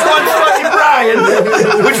one's fucking Brian?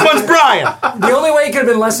 Which one's Brian?" The only way it could have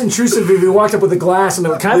been less intrusive if you walked up with a glass and they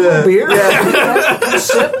were kind of a beer.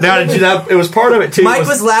 Now did you know it was part of it too? Mike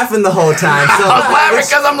was laughing the whole time. So I was laughing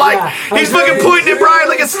because I'm like, he's fucking pointing at Brian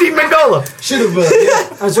like it's Steve Mangola. Should have.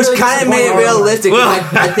 which kind of made it realistic. 'Cause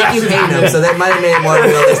I think you hate him, so that might have made it more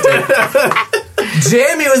realistic.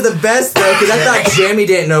 Jeremy was the best though, because I thought Jeremy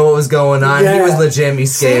didn't know what was going on. He was legitimately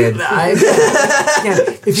scared.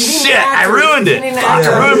 If you need Shit, an actor, I ruined if you it. need an I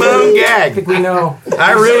actor, ruined my own I gag. think we know.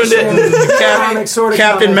 I ruined it. Comic sort of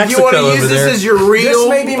Captain comic. Mexico over there. your This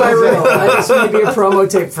may be my reel. This may be a promo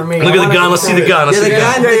tape for me. Look at the gun. Let's see the gun. Let's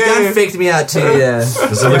Yeah, see the gun freaked me out too. Yeah.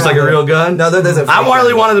 Does it look like a real gun? No, there's a. I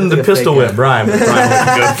really wanted them to pistol whip Brian, but Brian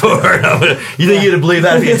wouldn't go for it. You think you'd have believed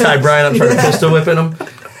that if you tied Brian up trying to pistol whipping him?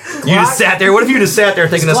 You just sat there. What if you just sat there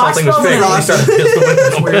thinking this whole thing was fake and you started pistol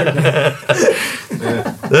whipping him?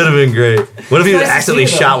 That'd have been great. What if you nice to accidentally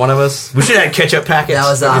see you, shot one of us? We should have had ketchup packets. That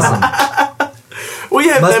was awesome. We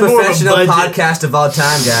have Most that more of a professional budget. podcast of all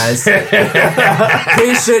time, guys.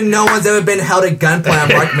 Pretty sure no one's ever been held at gunpoint on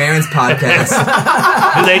Mark Maron's podcast.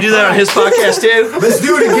 Do they do that on his podcast too? Let's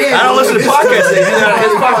do it again. I don't listen to podcasts. They do that on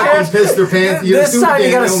his podcast. Pissed their pants. This time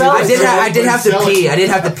you gotta sell it. I did have to pee. I did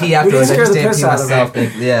have to pee afterwards. I scare just the didn't piss pee out of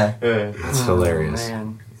myself. Yeah. That's hilarious. Man.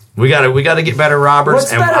 We gotta get better robbers,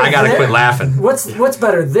 What's and better, I gotta Vic? quit laughing. What's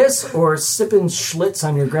better, this or sipping Schlitz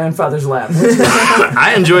on your grandfather's lap?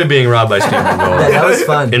 I enjoy being robbed by Steve Mangola That was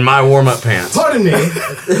fun. in my warm-up pants. Pardon me. He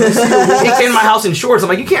came to my house in shorts. I'm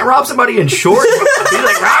like, you can't rob somebody in shorts. He's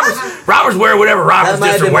like, Robert's wear whatever Robert's That might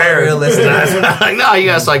just have been more wearing. realistic. And I was like, no, you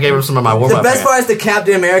guys. So I gave him some of my warm The up. best part is the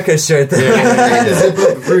Captain America shirt.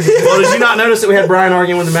 Well, did you not notice that we had Brian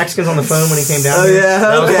arguing with the Mexicans on the phone when he came down? Oh here? yeah,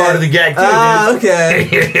 That was part of the gag too, dude.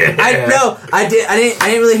 Okay. I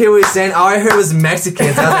didn't really hear what he was saying. All I heard was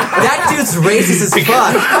Mexicans. I was like, that dude's racist as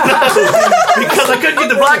fuck. Because I couldn't get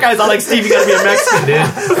the black guys. I'm like, Steve, you gotta be a Mexican, dude.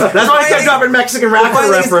 That's why he kept dropping Mexican rapper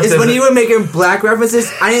references. Is when you were making black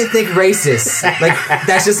references, I didn't think racist. Like,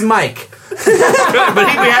 that's just Mike. But we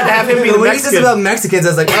had to have him be the when he says Mexican. about Mexicans, I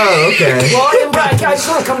was like, oh, okay. Well, and Brian, I just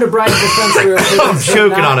want to come to Brian's defense real quick. I'm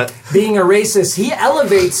choking on it. Being a racist, he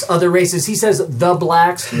elevates other races. He says the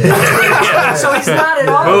blacks. So he's not at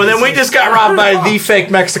all. Well, then we just got robbed by the fake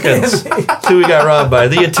Mexicans. That's who we got robbed by.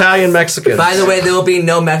 The Italian Mexicans. By the way, there will be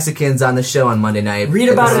no Mexicans on the show on Monday night. Read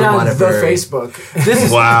about it on the Facebook.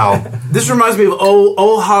 Wow. This reminds me of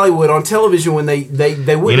old Hollywood on television when they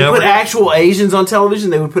wouldn't put actual Asians on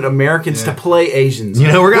television. They would put Americans to play Asians. You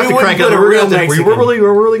know, we're going to have to crank out a real Mexican. We're really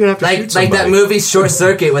going to have to shoot somebody. Like that movie Short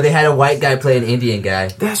Circuit where they had a white guy play an Indian guy.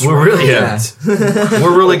 That's We're really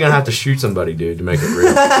We're really gonna have to shoot somebody, dude, to make it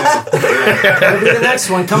real. That'll be the next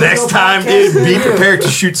one. Next time, dude, be prepared to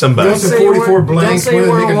shoot somebody. Don't say 44 blanks. We're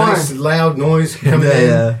gonna make a nice loud noise coming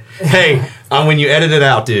in. Hey, when you edit it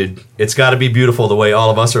out, dude, it's got to be beautiful the way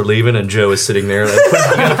all of us are leaving and Joe is sitting there. Like, you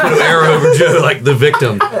got to put an arrow over Joe, like the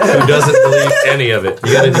victim who doesn't believe any of it.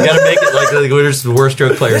 You got to make it like we're just the worst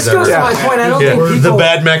joke players This goes ever. to my point. I don't think people... The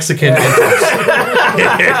bad Mexican.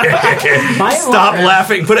 Stop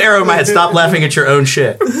laughing. Put an arrow in my head. Stop laughing at your own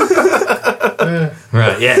shit. Right?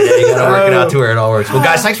 Yeah. You got to work it out to where it all works. Well,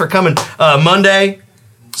 guys, thanks for coming. Monday.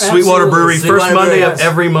 Sweetwater Brewery, first Monday of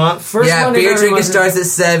every month. Beer drinking starts at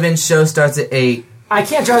 7, show starts at 8. I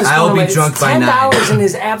can't drive this. I will be drunk by 9. $10 and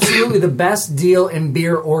is absolutely the best deal in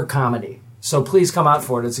beer or comedy. So please come out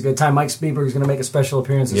for it. It's a good time. Mike Spielberg is going to make a special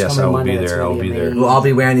appearance. Yes, I will be there. I'll be there. We'll all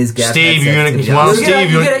be wearing these gas. Steve, you're going to you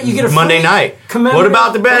get a Monday night. What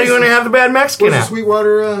about the bad? You're going to have the bad Mexican Where's out? the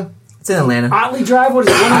Sweetwater? It's in Atlanta. Otley Drive. What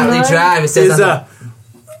is it? Otley Drive. It says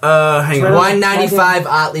hang on. 195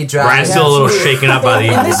 Otley Drive. Brian's still a little shaken up by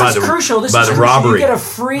the crucial. This by is the crucial. robbery. You get a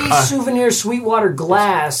free souvenir Sweetwater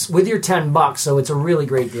glass with your $10, so it's a really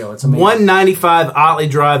great deal. It's amazing. 195 Otley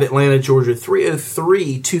Drive, Atlanta, Georgia,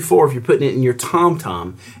 30324 if you're putting it in your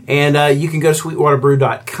TomTom. And you can go to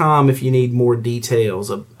sweetwaterbrew.com if you need more details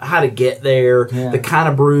of how to get there, the kind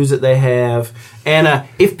of brews that they have. And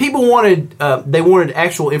if people wanted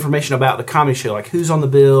actual information about the comedy show, like who's on the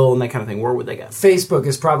bill and that kind of thing, where would they go? Facebook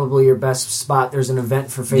is probably your best spot. There's an event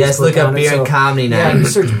for Facebook. Yes, look up Beer and Comedy Night. Yeah, you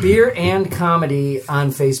search Beer and Comedy on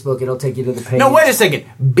Facebook. It'll take you to the page. No, wait a second.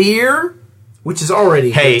 Beer, which is already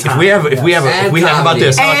Hey, if we have how about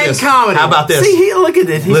this? Comedy. How about this? See, look at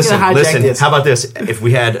this. He's gonna hijack this. How about this? If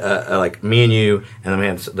we had like me and you, and then we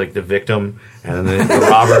had like the victim, and then the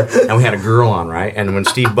robber, and we had a girl on, right? And when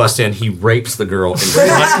Steve busts in, he rapes the girl and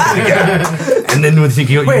and then would think,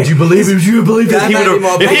 do you believe it? If he would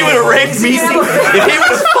have raped Mesi, if he would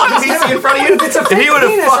have fucked Mesi in front of you, if he would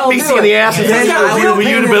have fucked Mesi in the ass in front of you,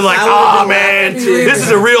 you'd have been like, oh man, this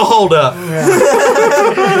is a real holdup.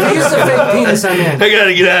 Use the fake penis I'm in. I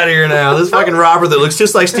gotta get out of here now. This fucking robber that looks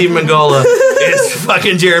just like Steve Mangola is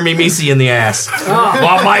fucking Jeremy Mesi in the ass.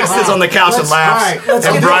 While Mike sits on the couch and laughs,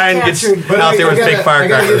 and Brian gets out there with fake I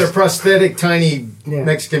gotta get a firecrackers. prosthetic tiny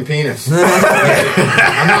Mexican penis.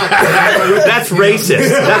 That's racist.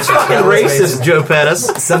 That's fucking racist, Joe Pettis.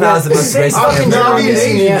 Somehow it's the most Say racist. fucking Jeremy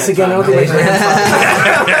Mesi in the ass again. I don't think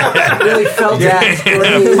I really felt that.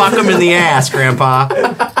 Fuck him in the ass, Grandpa.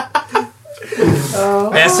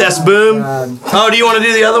 SS Boom. Oh, do you want to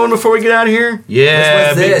do the other one before we get out of here? Yeah,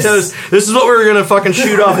 Which Big Toast. This is what we were gonna fucking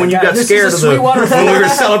shoot off when you got scared of when we were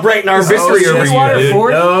celebrating our victory over you, dude.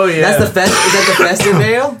 Oh yeah. That's the is that the festive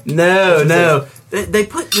ale? No. They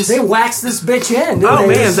put this. They waxed this bitch in. Oh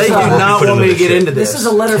man, they do not want me to get into this. This is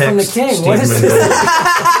a letter from the king. What is this?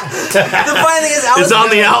 The funny thing is, It's on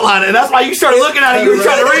the outline, and that's why you started looking at it. You were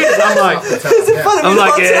trying to read it. I'm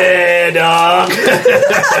like, hey, dog.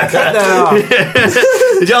 Cut that off.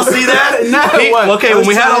 Did y'all see that? No. Okay, when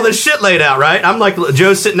we had all this shit laid out, right? I'm like,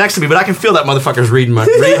 Joe's sitting next to me, but I can feel that motherfucker's reading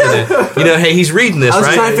it. You know, hey, he's reading this, I was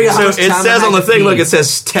right? trying to figure out how much So it time says I on the had thing, to look, pee. it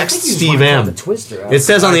says text Steve M. It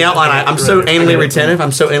says on the outline, I'm so anally retentive.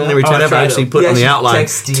 I actually put on the outline,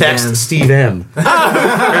 text Steve M. So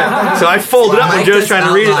I folded up when Joe's trying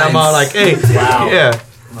to read it. I'm all like, hey, yeah.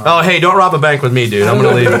 Oh, hey, don't rob a bank with me, dude. I'm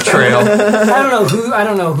going to leave a trail. I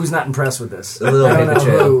don't know who's not impressed with this. A little paper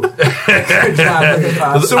trail. Good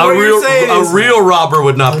job. So what you're saying is a real robber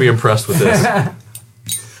would not be impressed with this. I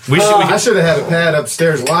should have had a pad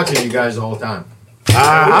upstairs watching you guys all the time.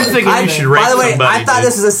 I'm thinking you should rate By the way, somebody, I thought dude.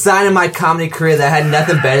 this was a sign of my comedy career that I had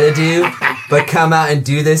nothing better to do but come out and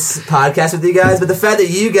do this podcast with you guys. But the fact that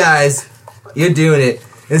you guys, you're doing it.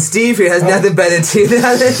 And Steve here has nothing better to do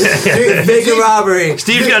than make a robbery.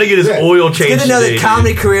 Steve's got to get his oil It's changed good to know today, that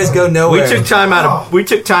comedy careers go nowhere. We took time out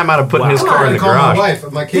of putting his car in the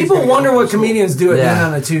garage. People wonder what comedians do at Yeah. noon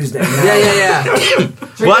on a Tuesday. Yeah.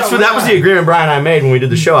 Well, that was the agreement Brian and I made when we did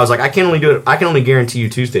the show. I was like, I can only guarantee you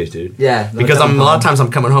Tuesdays, dude. Yeah. Because a lot of times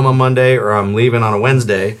I'm coming home on Monday or I'm leaving on a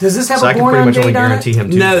Wednesday. Does this have so a I can born pretty on much only date on it? guarantee him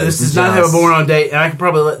Tuesdays. No, this does not have a born on date, and I can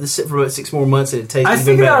probably let this sit for about 6 more months, and it tastes I even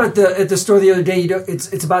figured better. out at the store the other day.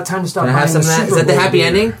 It's about time to stop. Can I have buying some of that? Super Is that the Bowl happy beer.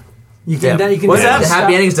 ending? You can. Yeah. You can What's do that? The stuff.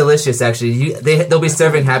 happy ending is delicious, actually. They'll be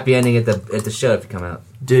serving happy ending at the show if you come out.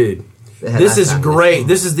 Dude, They had this last is time. great.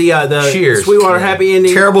 This is the Cheers. Sweetwater Happy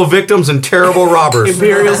Ending Terrible victims and terrible robbers.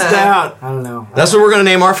 Imperial Stout. I don't know. That's what we're going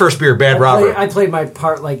to name our first beer, Bad Robber. I played my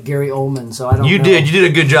part like Gary Oldman, so I don't. You know. did a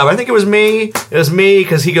good job. I think it was me. It was me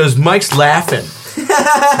because he goes, Mike's laughing.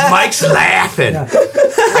 Mike's laughing. I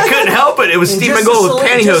couldn't help it. It was And Steve just McGold to with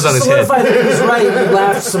pantyhose on his head. If I think he was right, you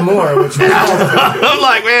laughed some more, which was I'm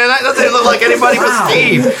like, man, that doesn't look like anybody but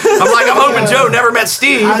Steve. I'm like, I'm hoping Joe never met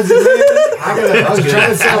Steve. I was trying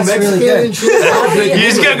to sound That's really Mexican good. and shit. You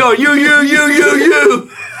just gotta go, you.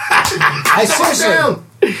 I seriously.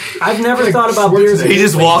 I've never thought about beers. He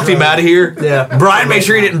just walked him out of here. Yeah. Brian, make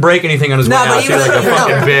sure he didn't break anything on his way out. Too, like a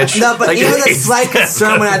fucking bitch. No, but Like, even the slight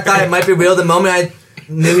concern when I thought it might be real, the moment I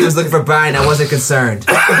knew he was looking for Brian, I wasn't concerned.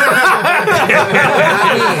 He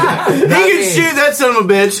can shoot that son of a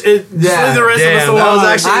bitch. Leave the rest of us Damn, alone.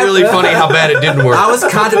 that was actually really funny how bad it didn't work. I was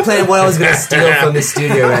contemplating what I was going to steal from the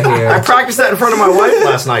studio right I here. practiced that in front of my wife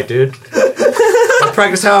last night, dude. I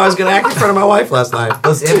practiced how I was going to act in front of my wife last night.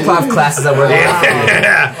 Those improv classes I were like, Yeah.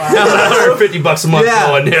 That was $150 a month Yeah.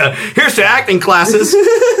 going, yeah. Here's to acting classes.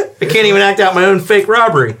 I can't even act out my own fake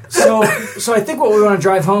robbery. So I think what we want to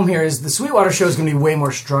drive home here is the Sweetwater show is going to be way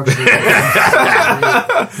more structured.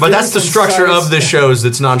 But that's the structure of the shows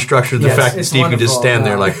that's non-structured. The Yes, fact that it's Steve can just wonderful. stand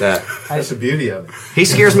there like that. That's the beauty of it. He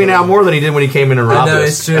scares me now more than he did when he came in and robbed no, us.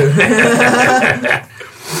 it's true.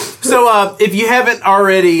 So, if you haven't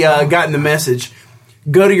already gotten the message,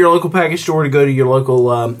 go to your local package store, to go to your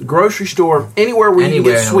local grocery store, anywhere where you can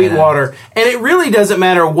Anywhere get in Sweetwater. And it really doesn't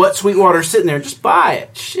matter what Sweetwater's sitting there. Just buy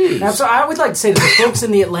it. Jeez. Now, so I would like to say to the folks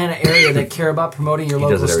in the Atlanta area that care about promoting your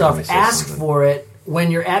does local it every stuff, time he says ask something. for it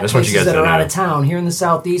when you're at That's what you places guys that are don't out know. of town. Here in the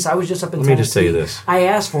Southeast, I was just up in Let me Tennessee. just tell you this. I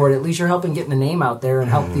asked for it. At least you're helping getting the name out there and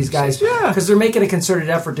help these guys. Because they're making a concerted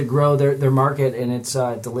effort to grow their market, and it's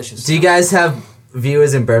delicious. Do you guys have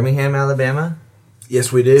viewers in Birmingham, Alabama?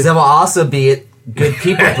 Yes, we do. Because that will also be at Good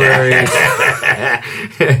People Brewery.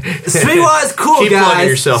 Sweetwater's cool, Keep guys. plugging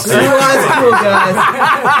yourself. Sweetwater's cool, guys.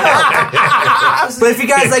 But if you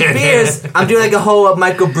guys like beers, I'm doing like a whole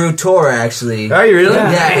microbrew tour, actually. Are you really?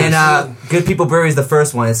 Yeah, and Good People Brewery is the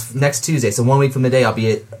first one. It's next Tuesday, so 1 week from today, I'll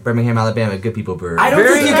be at Birmingham, Alabama, at Good People Brewery. I don't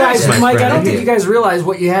think you guys, nice. Mike. I Brand don't think new. you guys realize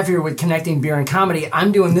what you have here with connecting beer and comedy.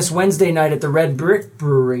 I'm doing this Wednesday night at the Red Brick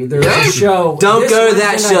Brewery. There's a show. Don't this go to that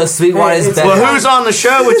Wednesday show. night. Sweetwater is It's- better. Well, who's on the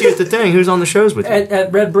show with you at the thing? Who's on the shows with you?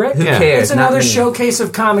 At Red Brick? Who Yeah. cares? It's another Not me. showcase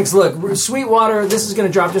of comics. Look, Sweetwater, this is going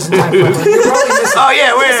to drop just in time for everyone. You're probably missing. Oh,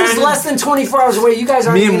 yeah, This is less than 24 hours away. You guys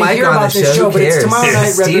aren't Me and even going to Mike hear are on about the this show. show, Who but it's cares? tomorrow night.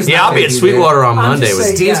 Red Steve's Brick. Yeah, I'll be at Sweetwater on I'm Monday just with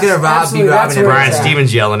saying, Steve's gonna rob absolutely, you, that's robbing where Brian it's at.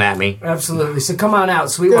 Stevens yelling at me. Absolutely. So come on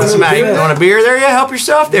out, Sweetwater. Smack, you want a beer there? Yeah, help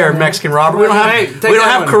yourself there, Mexican robber. We don't have, Hey, we take don't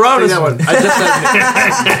that have one. Coronas. Take that one. I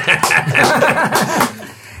just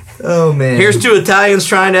Oh, man. Here's two Italians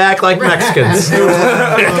trying to act like Mexicans. We've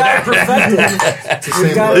got it perfected.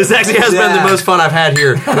 We've got This actually has been the most fun I've had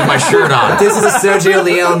here with my shirt on. This is a Sergio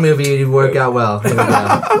Leone movie. It'd work out well. Here we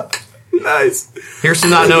go. Nice. Here's to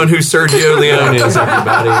not knowing who Sergio Leone is,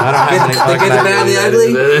 everybody. I don't have any The Good, the Bad, and the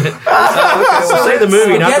Ugly? Well, say the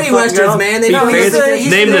movie, not the Spaghetti fucking- westerns, man. They No, don't he's use the- it.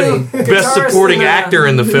 he's Name the best guitarist supporting in, actor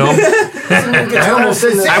in the film.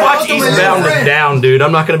 I watch Eastbound and Down, dude.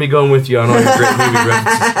 I'm not going to be going with you on all your great movie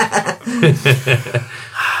references.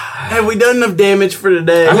 Have we done enough damage for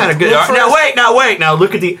today? I've had a good. Now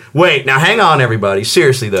look at the. Wait, now hang on, everybody.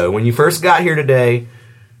 Seriously though, when you first got here today,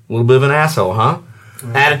 a little bit of an asshole, huh?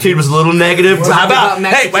 Attitude was a little negative. How about?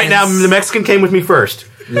 Hey, wait. Now the Mexican came with me first.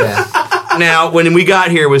 Yeah. Now, when we got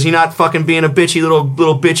here, was he not fucking being a bitchy little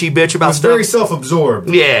bitchy bitch about It's stuff? very self-absorbed.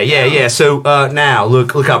 Yeah. So now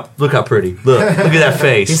look how pretty. Look at that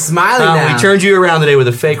face. He's smiling now. We turned you around today with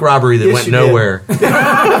a fake robbery that went you did. nowhere.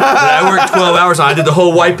 That I worked 12 hours on. I did the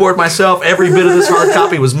whole whiteboard myself. Every bit of this hard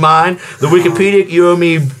copy was mine. The Wikipedia, you owe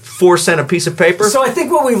me 4 cents a piece of paper. So I think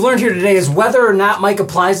what we've learned here today is whether or not Mike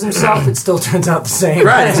applies himself, it still turns out the same.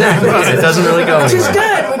 Right, exactly. It doesn't really go Which is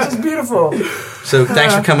anywhere. good, which is beautiful. So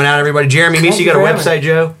thanks for coming out, everybody. Jeremy Mesi, you got a website,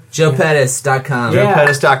 Joe? JoePettis.com.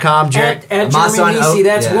 JoePettis.com. At Jeremy Mesi,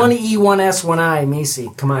 that's 1 E, 1 S, 1 I, Mesi.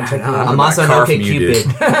 Come on, check me out. I'm also on OkCupid.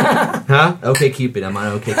 Huh? OkCupid. I'm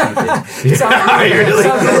on OkCupid.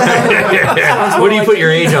 What do you put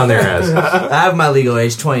your age on there as? I have my legal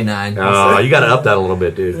age, 29. Oh, you got to up that a little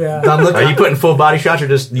bit, dude. Yeah. Are you putting full body shots or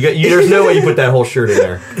just... there's no way you put that whole shirt in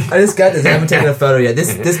there. I just got this. I haven't taken a photo yet.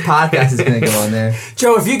 This podcast is going to go on there.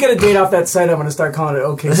 Joe, if you get a date off that site, I'm going to start calling it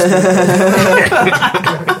OK.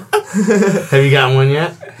 Have you gotten one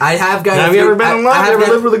yet? I have gotten. Have you ever been in love? You ever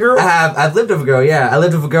lived with a girl? I have. I've lived with a girl. Yeah, I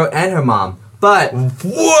lived with a girl and her mom. But whoa,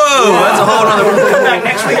 that's a whole other. We'll come back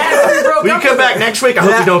next week. Will you come back next week? I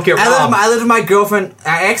hope you don't get robbed. I lived with my girlfriend,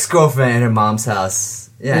 ex-girlfriend, in her mom's house.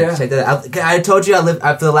 Yeah. Check that out. I told you for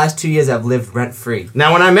the last 2 years I've lived rent free.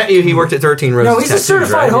 Now, when I met you, he worked at 13 Roses. No, he's Tattoos, a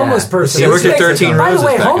certified homeless person. He worked at 13 By Roses. the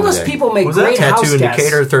way, back homeless in the day. people make was great that house tattoo guests.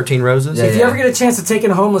 indicator? 13 Roses. If you ever get a chance to take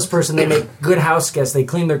in a homeless person, they make good house guests. They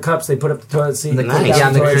clean their cups. They put up the toilet seat. They Nice. clean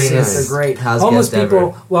down the toilet seat. cleanest They're great. house Homeless guest people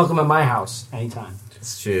ever. welcome at my house anytime.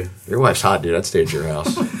 It's true. Your wife's hot, dude. I'd stay at your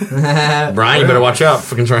house. Brian, you better watch out.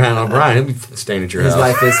 Fucking try hand on Brian. He'll be staying at your His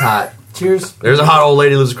house. wife is hot. Cheers. There's a hot old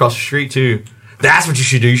lady who lives across the street, too. That's what you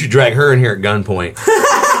should do. You should drag her in here at gunpoint.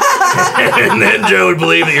 And then Joe would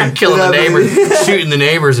believe that you're killing the neighbors, shooting the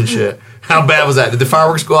neighbors and shit. How bad was that? Did the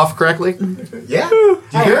fireworks go off correctly? Yeah. Did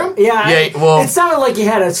you hear him? Yeah. Well, it sounded like you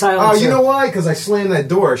had a silencer. Oh, you know why? Because I slammed that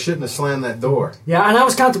door. I shouldn't have slammed that door. Yeah, and I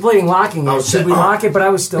was contemplating locking it. Should we lock it? But I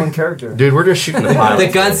was still in character. dude, we're just shooting the pilot.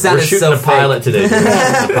 The gun sounded We're shooting so the pilot today. Dude.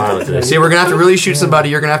 We're shooting the pilot today. See, we're gonna have to really shoot somebody.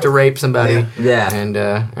 You're gonna have to rape somebody. Yeah. And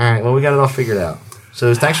all right, well, we got it all figured out.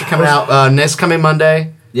 So thanks for coming out. Next coming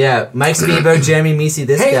Monday. Yeah, Mike Spielberg, Jeremy Mesi,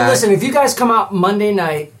 this Hey, guy. listen, if you guys come out Monday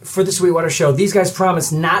night for the Sweetwater show, these guys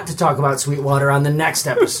promise not to talk about Sweetwater on the next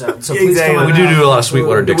episode. So please come on We out. do a lot of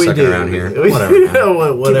Sweetwater dick sucking around here. Whatever. Man. Keep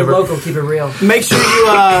it Whatever. local, keep it real. Make sure you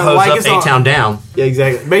Hose like up, us on A-Town down. Yeah,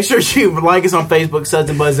 exactly. Make sure you like us on Facebook,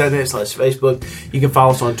 sudsandbuds.net/Facebook. You can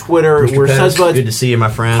follow us on Twitter. We're Pettis, Sudsbuds. good to see you, my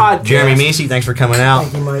friend. Podcast. Jeremy Mesi, thanks for coming out.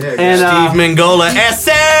 Thank you, Mike. And Steve Mangola,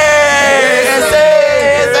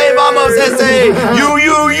 vamos, That's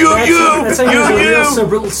how you use a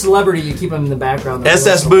real celebrity. You keep them in the background.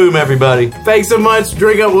 SS Boom, everybody. thanks so much.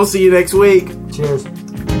 Drink up. We'll see you next week. Cheers.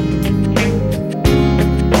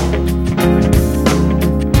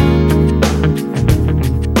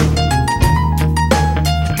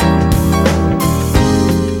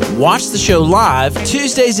 Watch the show live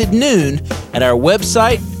Tuesdays at noon at our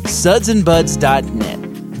website,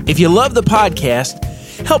 sudsandbuds.net. If you love the podcast,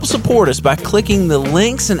 help support us by clicking the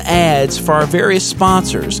links and ads for our various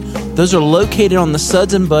sponsors. Those are located on the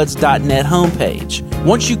sudsandbuds.net homepage.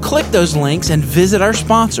 Once you click those links and visit our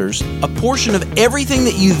sponsors, a portion of everything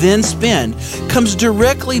that you then spend comes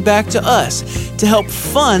directly back to us to help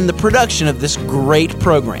fund the production of this great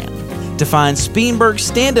program. To find Spielberg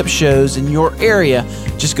stand-up shows in your area,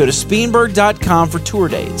 just go to Spielberg.com for tour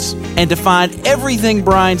dates. And to find everything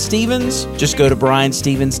Brian Stevens, just go to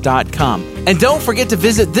BrianStevens.com. And don't forget to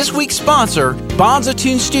visit this week's sponsor, Bonzo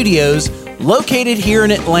Tune Studios, located here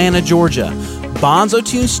in Atlanta, Georgia. Bonzo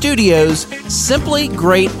Tune Studios, simply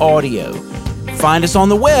great audio. Find us on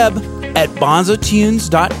the web at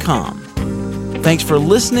bonzotunes.com. Thanks for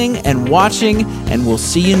listening and watching, and we'll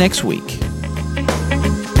see you next week.